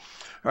patient.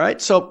 All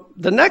right, so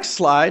the next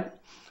slide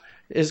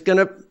is going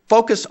to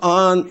focus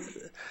on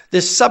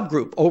this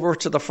subgroup over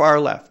to the far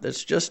left.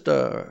 It's just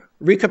a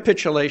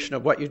recapitulation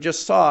of what you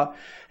just saw.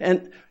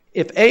 And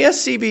If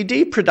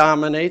ASCVD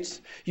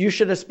predominates, you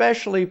should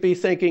especially be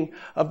thinking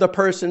of the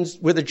persons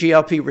with a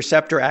GLP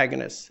receptor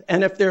agonist.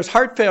 And if there's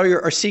heart failure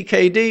or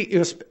CKD,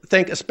 you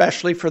think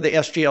especially for the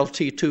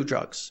SGLT2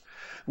 drugs,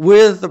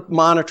 with the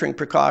monitoring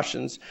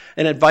precautions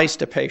and advice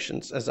to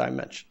patients, as I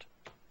mentioned.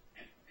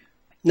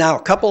 Now,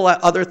 a couple of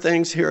other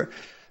things here.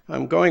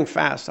 I'm going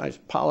fast, I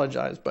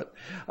apologize, but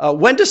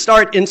when to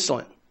start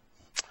insulin?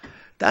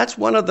 That's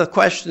one of the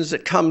questions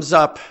that comes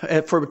up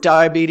for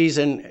diabetes,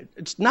 and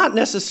it's not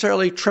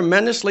necessarily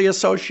tremendously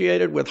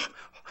associated with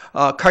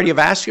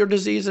cardiovascular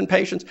disease in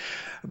patients,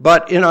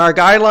 but in our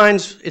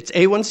guidelines, it's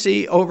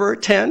A1C over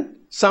 10.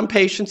 Some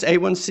patients,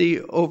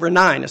 A1C over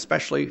 9,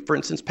 especially, for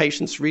instance,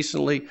 patients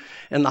recently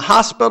in the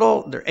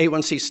hospital, their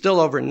A1C still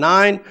over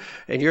 9,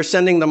 and you're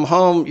sending them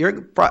home.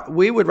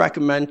 We would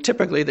recommend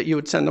typically that you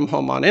would send them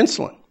home on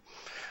insulin.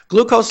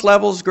 Glucose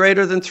levels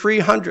greater than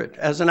 300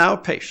 as an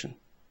outpatient.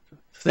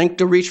 Think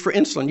to reach for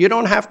insulin. You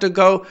don't have to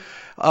go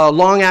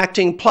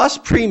long-acting plus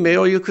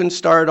pre-meal. You can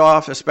start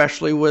off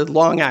especially with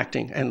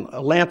long-acting, and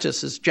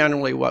Lantus is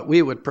generally what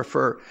we would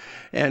prefer.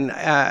 And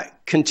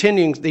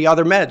continuing the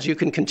other meds, you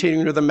can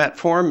continue to the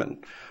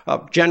metformin.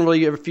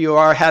 Generally, if you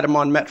had them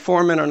on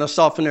metformin or a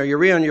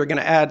sulfonylurea and you're going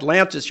to add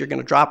Lantus, you're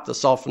going to drop the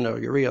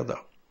sulfonylurea,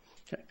 though.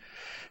 Okay.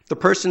 If the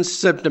person's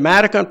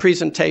symptomatic on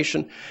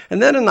presentation,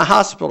 and then in the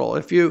hospital,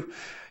 if you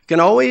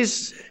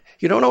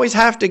don't always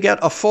have to get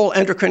a full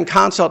endocrine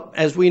consult.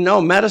 As we know,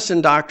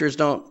 medicine doctors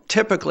don't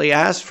typically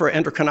ask for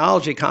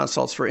endocrinology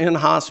consults for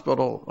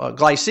in-hospital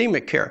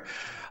glycemic care.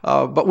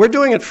 But we're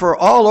doing it for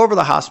all over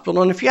the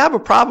hospital. And if you have a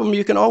problem,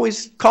 you can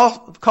always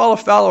call a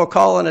fellow,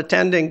 call an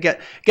attending,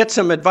 get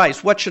some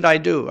advice. What should I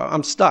do?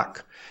 I'm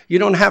stuck. You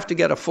don't have to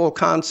get a full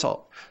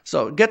consult.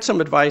 So get some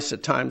advice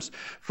at times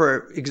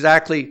for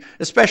exactly,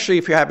 especially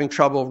if you're having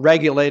trouble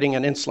regulating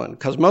an insulin,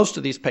 because most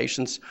of these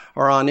patients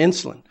are on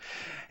insulin.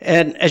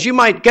 And as you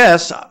might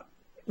guess,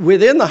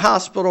 within the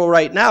hospital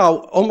right now,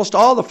 almost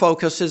all the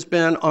focus has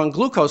been on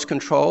glucose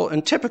control,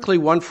 and typically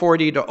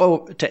 140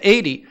 to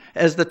 80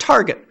 as the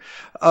target.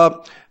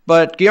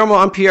 But Guillermo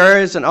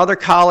Ampieres and other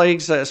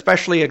colleagues,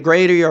 especially at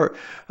Grady, are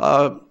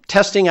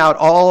testing out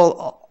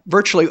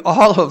virtually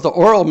all of the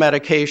oral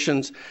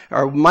medications,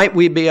 or might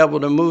we be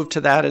able to move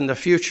to that in the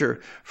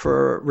future,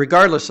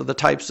 regardless of the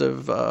types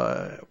of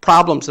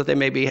problems that they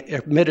may be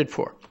admitted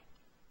for.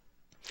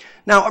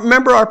 Now,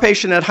 remember our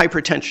patient had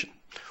hypertension.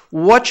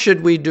 What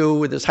should we do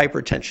with his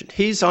hypertension?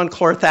 He's on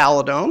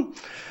chlorthalidone,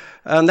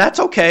 and that's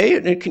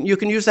okay. You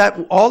can use that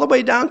all the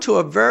way down to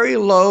a very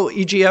low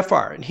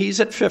eGFR, and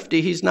he's at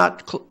 50. He's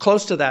not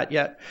close to that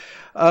yet.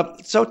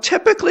 So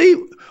typically,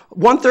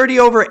 130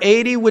 over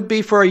 80 would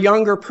be for a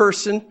younger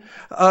person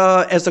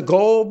as a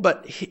goal,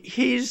 but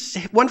he's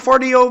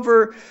 140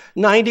 over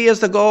 90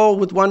 as the goal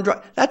with one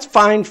drug. That's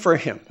fine for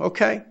him,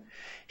 okay?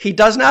 He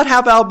does not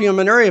have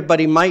albuminuria, but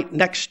he might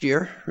next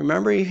year.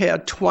 Remember, he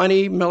had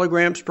 20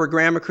 milligrams per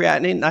gram of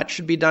creatinine. That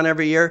should be done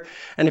every year.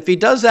 And if he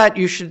does that,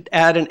 you should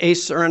add an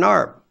ACE or an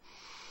ARB.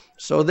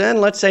 So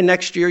then let's say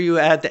next year you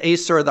add the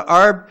ACE or the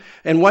ARB.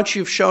 And once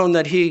you've shown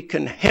that he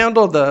can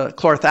handle the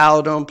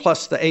chlorthalidone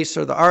plus the ACE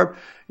or the ARB,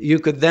 you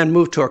could then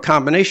move to a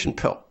combination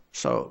pill.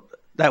 So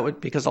that would,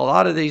 because a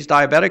lot of these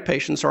diabetic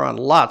patients are on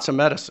lots of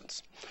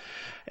medicines.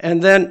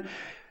 And then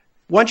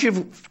once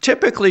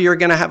typically you're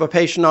going to have a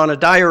patient on a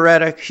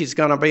diuretic, he's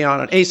going to be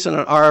on an ACE and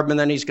an ARB, and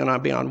then he's going to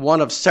be on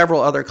one of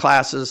several other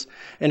classes.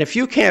 And if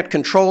you can't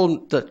control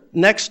the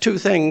next two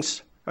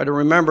things, to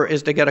remember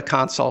is to get a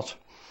consult,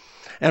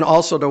 and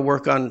also to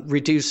work on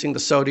reducing the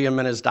sodium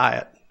in his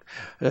diet.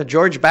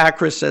 George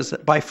Bacris says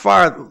that by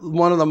far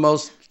one of the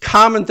most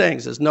common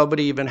things is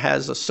nobody even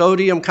has a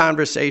sodium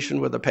conversation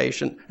with a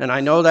patient, and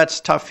I know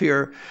that's tough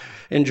here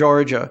in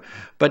Georgia,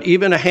 but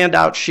even a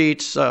handout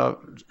sheets,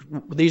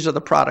 these are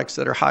the products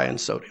that are high in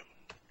sodium.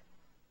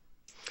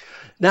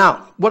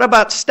 Now, what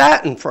about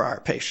statin for our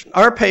patient?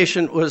 Our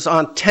patient was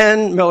on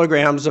 10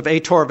 milligrams of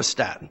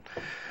atorvastatin.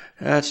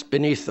 That's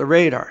beneath the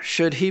radar.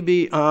 Should he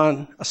be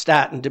on a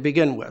statin to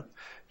begin with?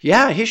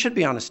 Yeah, he should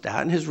be on a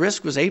statin. His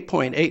risk was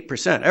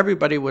 8.8%.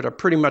 Everybody would have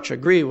pretty much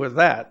agree with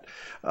that.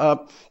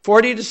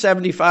 40 to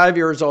 75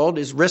 years old,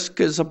 his risk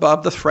is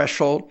above the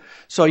threshold.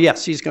 So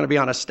yes, he's going to be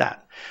on a statin.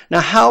 Now,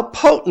 how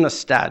potent a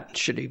statin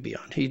should he be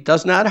on? He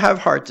does not have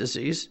heart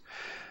disease.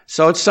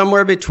 So it's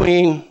somewhere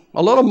between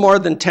a little more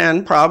than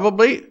 10,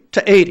 probably,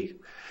 to 80.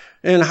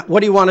 And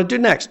what do you want to do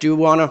next? Do you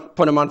want to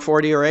put him on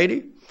 40 or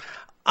 80?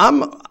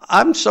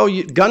 I'm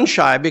so gun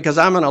shy because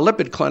I'm in a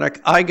lipid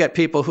clinic. I get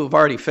people who've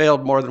already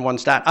failed more than one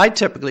statin. I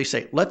typically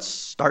say, let's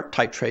start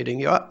titrating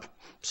you up.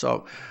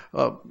 So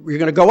you're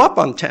going to go up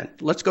on 10.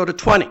 Let's go to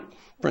 20,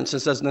 for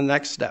instance, as the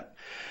next step.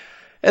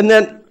 And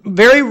then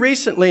very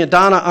recently,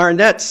 Donna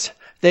Arnett's,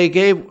 they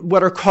gave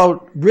what are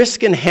called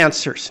risk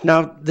enhancers.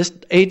 Now, this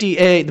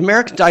ADA, the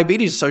American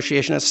Diabetes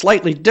Association, has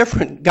slightly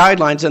different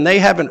guidelines, and they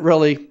haven't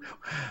really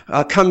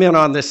come in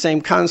on this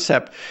same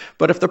concept.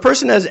 But if the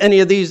person has any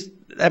of these,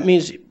 that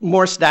means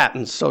more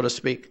statins, so to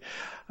speak.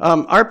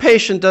 Our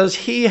patient, does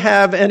he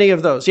have any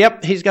of those?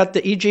 Yep, he's got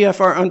the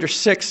eGFR under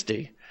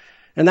 60,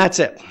 and that's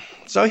it.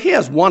 So he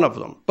has one of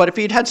them. But if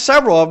he'd had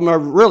several of them, it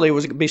really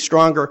was going to be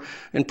stronger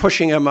in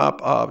pushing him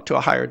up to a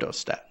higher dose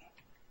statin.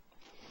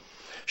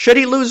 Should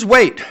he lose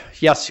weight?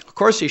 Yes, of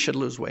course he should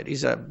lose weight.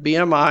 He's a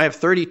BMI of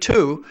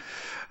 32.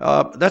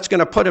 That's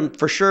going to put him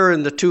for sure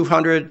in the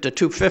 200 to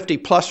 250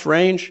 plus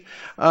range.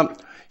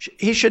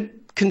 He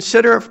should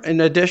consider, in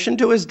addition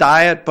to his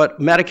diet, but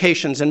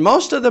medications. And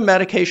most of the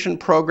medication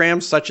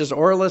programs, such as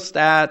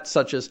orlistat,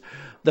 such as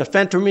the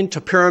phentermine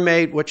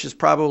topiramate, which is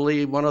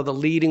probably one of the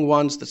leading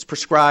ones that's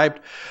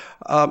prescribed,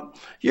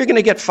 you're going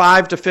to get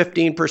 5 to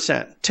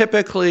 15%,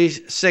 typically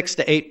 6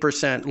 to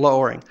 8%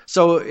 lowering.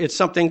 So it's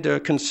something to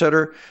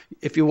consider.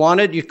 If you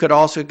wanted, you could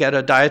also get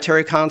a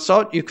dietary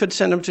consult. You could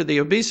send them to the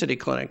obesity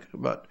clinic.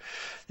 But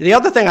the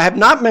other thing I have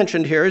not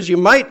mentioned here is you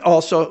might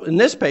also, in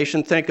this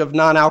patient, think of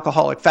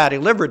non-alcoholic fatty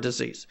liver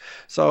disease.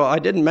 So I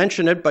didn't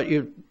mention it, but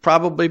you'd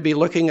probably be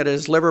looking at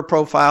his liver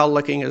profile,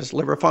 looking at his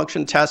liver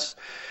function tests.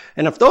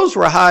 And if those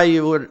were high,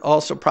 you would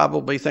also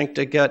probably think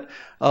to get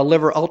a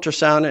liver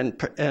ultrasound,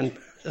 and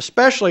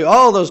especially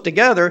all those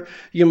together,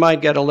 you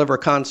might get a liver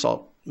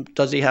consult.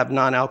 Does he have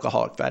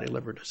non-alcoholic fatty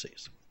liver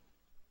disease?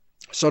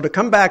 So to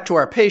come back to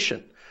our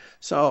patient,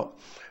 so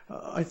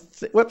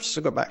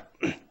go back.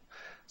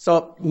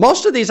 So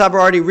most of these I've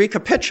already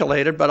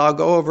recapitulated, but I'll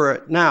go over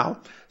it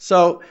now.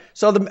 So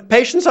the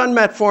patient's on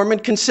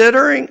metformin,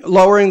 considering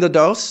lowering the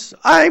dose.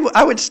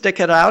 I would stick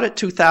it out at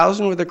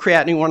 2,000 with a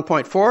creatinine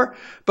 1.4.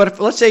 But if,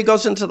 let's say, he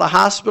goes into the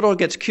hospital,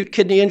 gets acute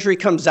kidney injury,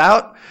 comes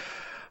out,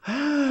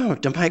 am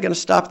I going to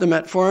stop the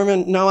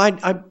metformin? No,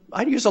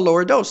 I'd use a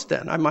lower dose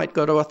then. I might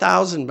go to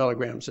 1,000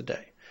 milligrams a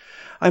day.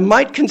 I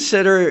might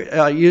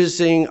consider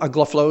using a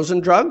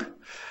gliflozin drug.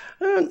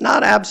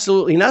 Not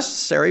absolutely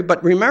necessary,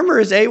 but remember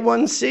his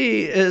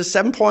A1C is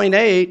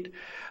 7.8.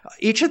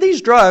 Each of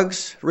these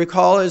drugs,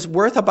 recall, is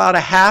worth about a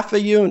half a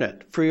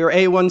unit for your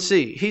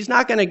A1C. He's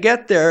not going to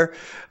get there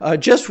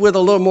just with a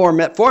little more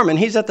metformin.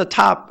 He's at the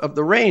top of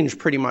the range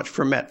pretty much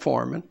for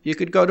metformin. You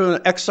could go to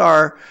an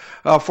XR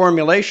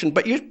formulation,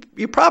 but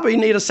you probably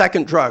need a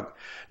second drug.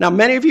 Now,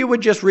 many of you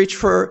would just reach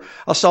for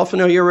a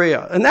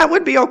sulfonylurea, and that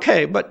would be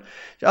okay, but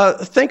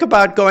think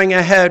about going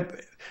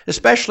ahead,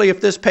 especially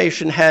if this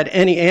patient had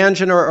any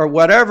angina or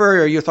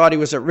whatever, or you thought he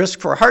was at risk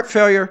for heart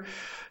failure,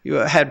 you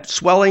had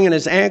swelling in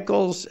his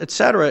ankles,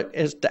 etc.,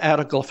 is to add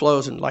a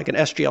gliflozin, like an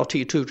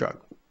SGLT2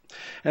 drug.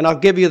 And I'll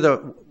give you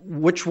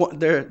which one.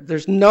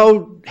 There's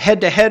no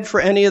head-to-head for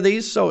any of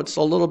these, so it's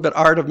a little bit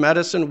art of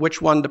medicine which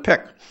one to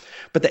pick.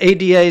 But the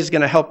ADA is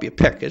going to help you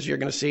pick, as you're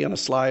going to see on a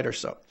slide or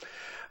so.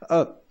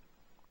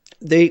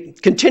 They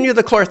continue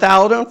the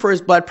chlorthalidone for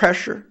his blood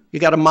pressure. You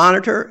got to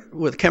monitor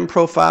with chem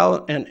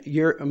profile and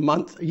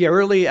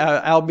yearly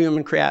albumin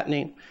and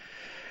creatinine.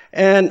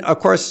 And of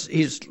course,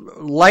 he's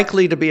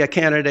likely to be a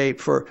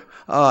candidate for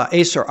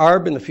ACE or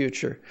ARB in the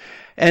future.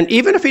 And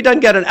even if he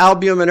doesn't get an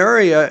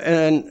albuminuria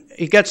and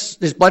he gets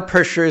his blood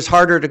pressure is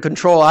harder to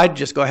control, I'd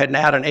just go ahead and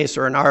add an ACE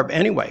or an ARB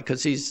anyway,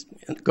 because he's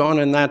going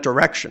in that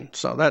direction.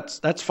 So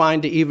that's fine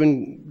to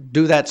even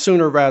do that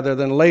sooner rather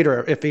than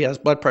later if he has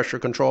blood pressure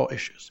control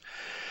issues.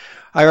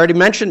 I already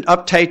mentioned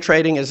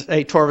up-titrating is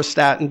a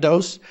atorvastatin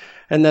dose,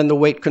 and then the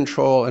weight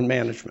control and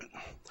management.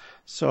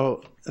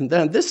 So, and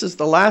then this is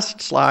the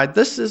last slide.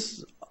 This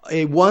is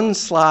a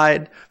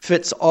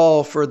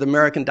one-slide-fits-all for the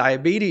American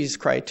diabetes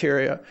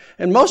criteria.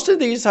 And most of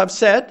these I've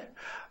said,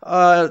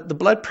 the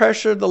blood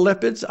pressure, the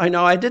lipids. I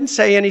know I didn't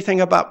say anything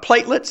about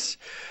platelets,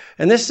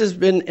 and this has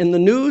been in the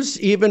news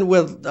even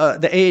with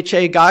the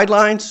AHA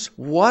guidelines.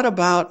 What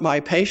about my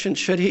patient?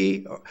 Should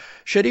he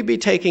be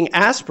taking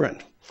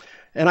aspirin?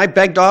 And I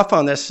begged off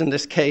on this in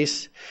this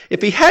case.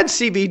 If he had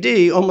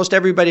CVD, almost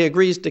everybody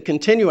agrees to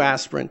continue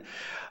aspirin.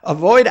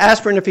 Avoid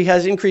aspirin if he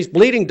has increased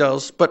bleeding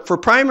dose, but for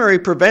primary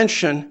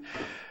prevention,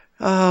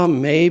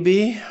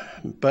 maybe,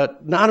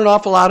 but not an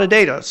awful lot of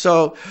data.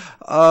 So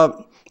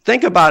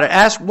think about it.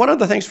 One of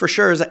the things for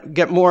sure is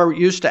get more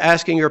used to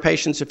asking your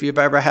patients if you've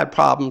ever had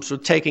problems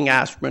with taking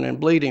aspirin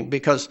and bleeding,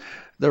 because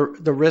the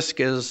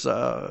risk is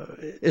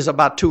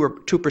about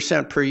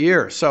 2% per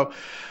year. So.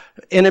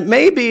 And it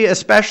may be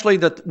especially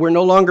that we're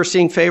no longer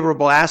seeing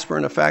favorable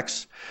aspirin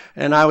effects.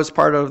 And I was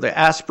part of the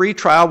ASPRI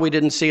trial. We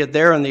didn't see it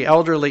there in the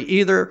elderly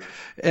either.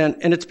 And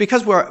it's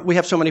because we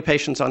have so many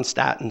patients on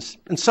statins.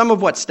 And some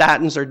of what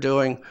statins are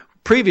doing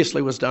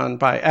previously was done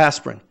by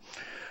aspirin.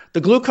 The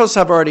glucose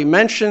I've already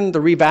mentioned, the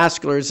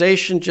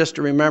revascularization, just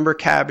to remember,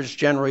 CAB is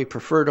generally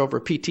preferred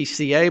over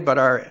PTCA, but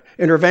our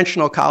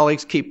interventional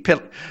colleagues keep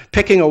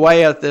picking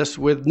away at this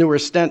with newer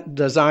stent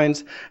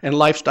designs and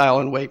lifestyle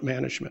and weight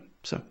management.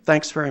 So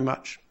thanks very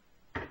much.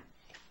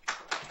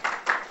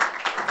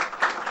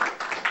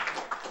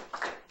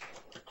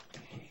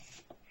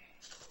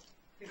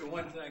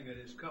 One thing that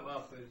has come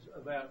up is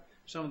about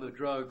some of the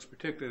drugs,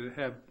 particularly that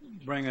have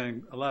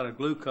bringing a lot of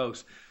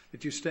glucose,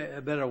 that you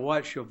better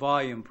watch your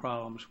volume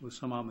problems with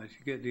some of them as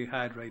you get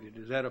dehydrated.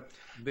 Is that a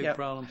big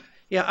problem?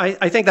 Yeah,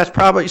 I think that's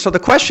probably, so the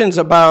question's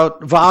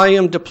about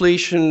volume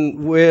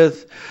depletion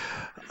with,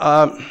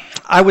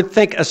 I would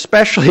think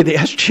especially the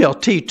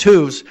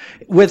SGLT2s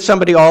with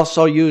somebody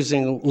also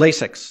using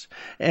Lasix.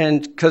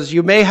 And because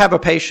you may have a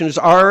patient who's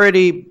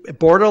already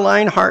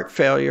borderline heart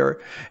failure,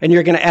 and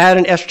you're going to add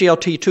an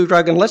SGLT2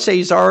 drug, and let's say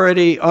he's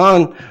already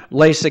on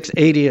Lasix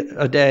 80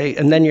 a day,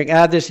 and then you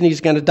add this and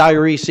he's going to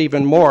diurese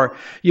even more.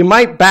 You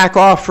might back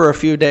off for a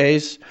few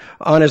days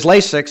on his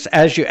Lasix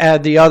as you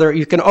add the other.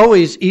 You can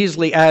always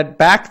easily add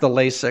back the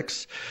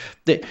Lasix.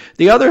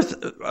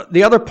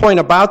 The other point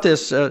about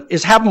this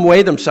is have them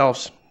weigh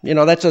themselves. You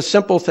know, that's a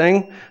simple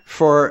thing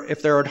for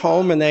if they're at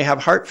home and they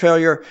have heart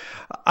failure.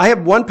 I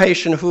have one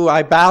patient who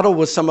I battle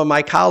with some of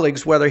my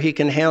colleagues whether he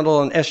can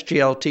handle an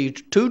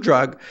SGLT2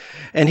 drug,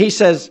 and he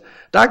says,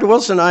 Dr.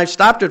 Wilson, I've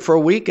stopped it for a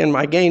week and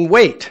I gained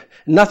weight.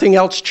 Nothing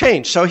else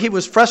changed. So he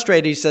was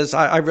frustrated. He says,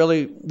 I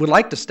really would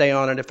like to stay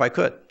on it if I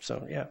could.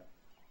 So, yeah.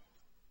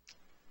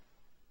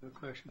 No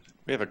questions.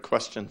 We have a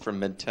question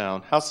from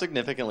Midtown. How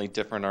significantly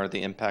different are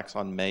the impacts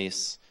on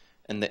MACE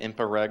in the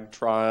IMPA-REG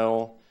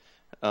trial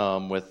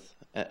with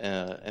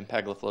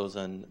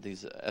empagliflozin,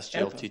 these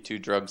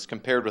SGLT2 drugs,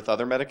 compared with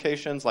other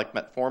medications like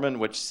metformin,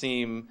 which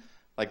seem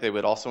like they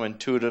would also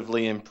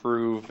intuitively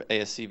improve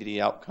ASCVD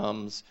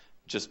outcomes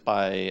just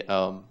by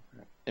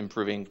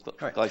improving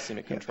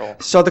glycemic control?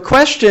 So the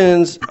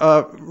questions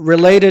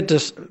related to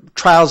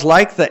trials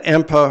like the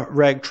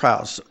EMPA-REG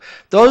trials,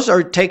 those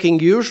are taking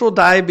usual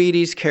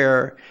diabetes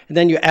care, and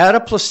then you add a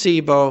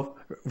placebo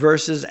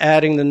versus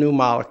adding the new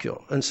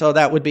molecule. And so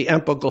that would be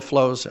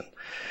empagliflozin.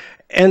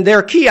 And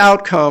their key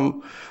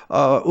outcome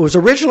was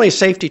originally a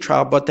safety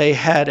trial, but they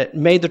had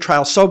made the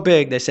trial so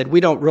big, they said,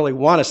 we don't really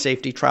want a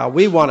safety trial.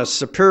 We want a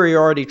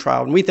superiority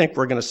trial, and we think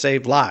we're going to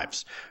save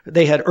lives.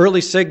 They had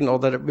early signal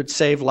that it would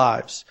save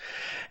lives.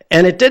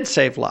 And it did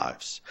save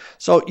lives.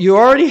 So you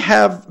already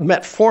have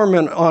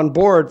metformin on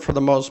board for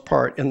the most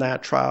part in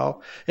that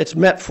trial. It's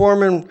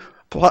metformin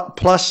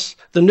plus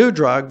the new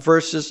drug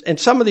versus, and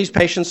some of these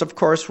patients, of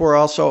course, were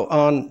also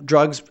on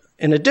drugs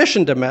in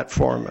addition to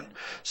metformin.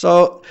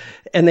 So,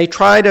 and they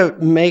try to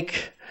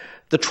make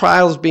the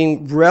trials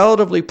being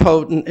relatively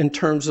potent in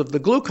terms of the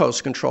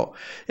glucose control.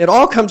 It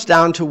all comes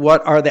down to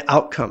what are the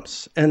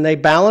outcomes. And they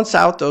balance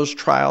out those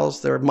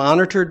trials. They're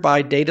monitored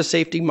by data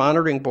safety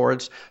monitoring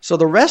boards. So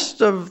the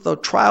rest of the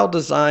trial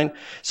design,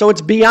 so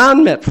it's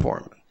beyond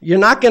metformin. You're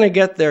not going to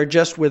get there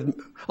just with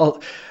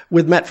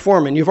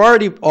metformin. You've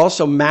already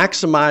also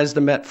maximized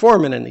the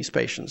metformin in these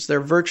patients.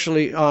 They're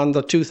virtually on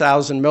the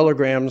 2,000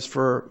 milligrams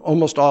for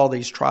almost all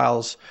these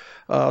trials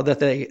that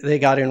they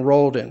got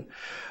enrolled in.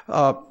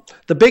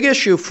 The big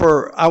issue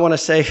for the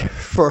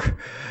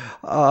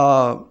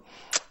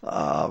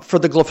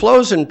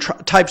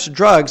gliflozin types of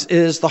drugs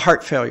is the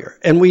heart failure.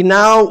 And we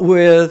now,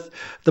 with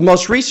the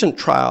most recent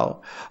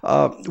trial,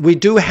 we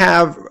do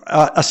have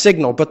a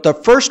signal. But the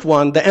first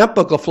one, the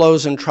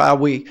empagliflozin trial,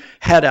 we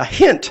had a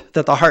hint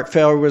that the heart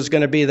failure was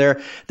going to be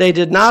there. They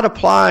did not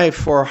apply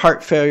for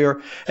heart failure.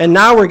 And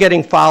now we're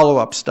getting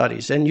follow-up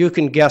studies. And you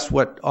can guess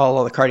what all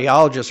of the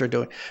cardiologists are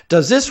doing.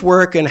 Does this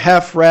work in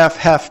HFrEF,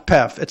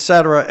 HFpEF, et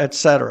cetera, et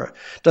cetera?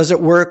 Does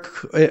it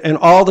work in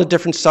all the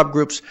different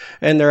subgroups?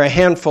 And there are a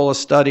handful of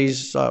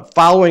studies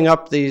following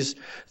up these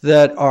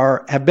that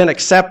have been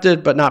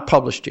accepted but not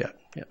published yet.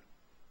 Yeah.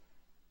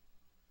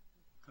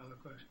 Other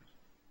questions?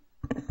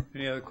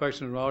 Any other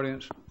questions from the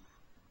audience?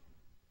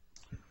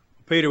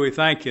 Peter, we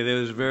thank you. That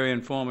was very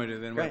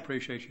informative, and we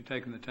appreciate you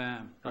taking the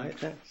time. All right,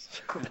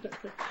 thanks.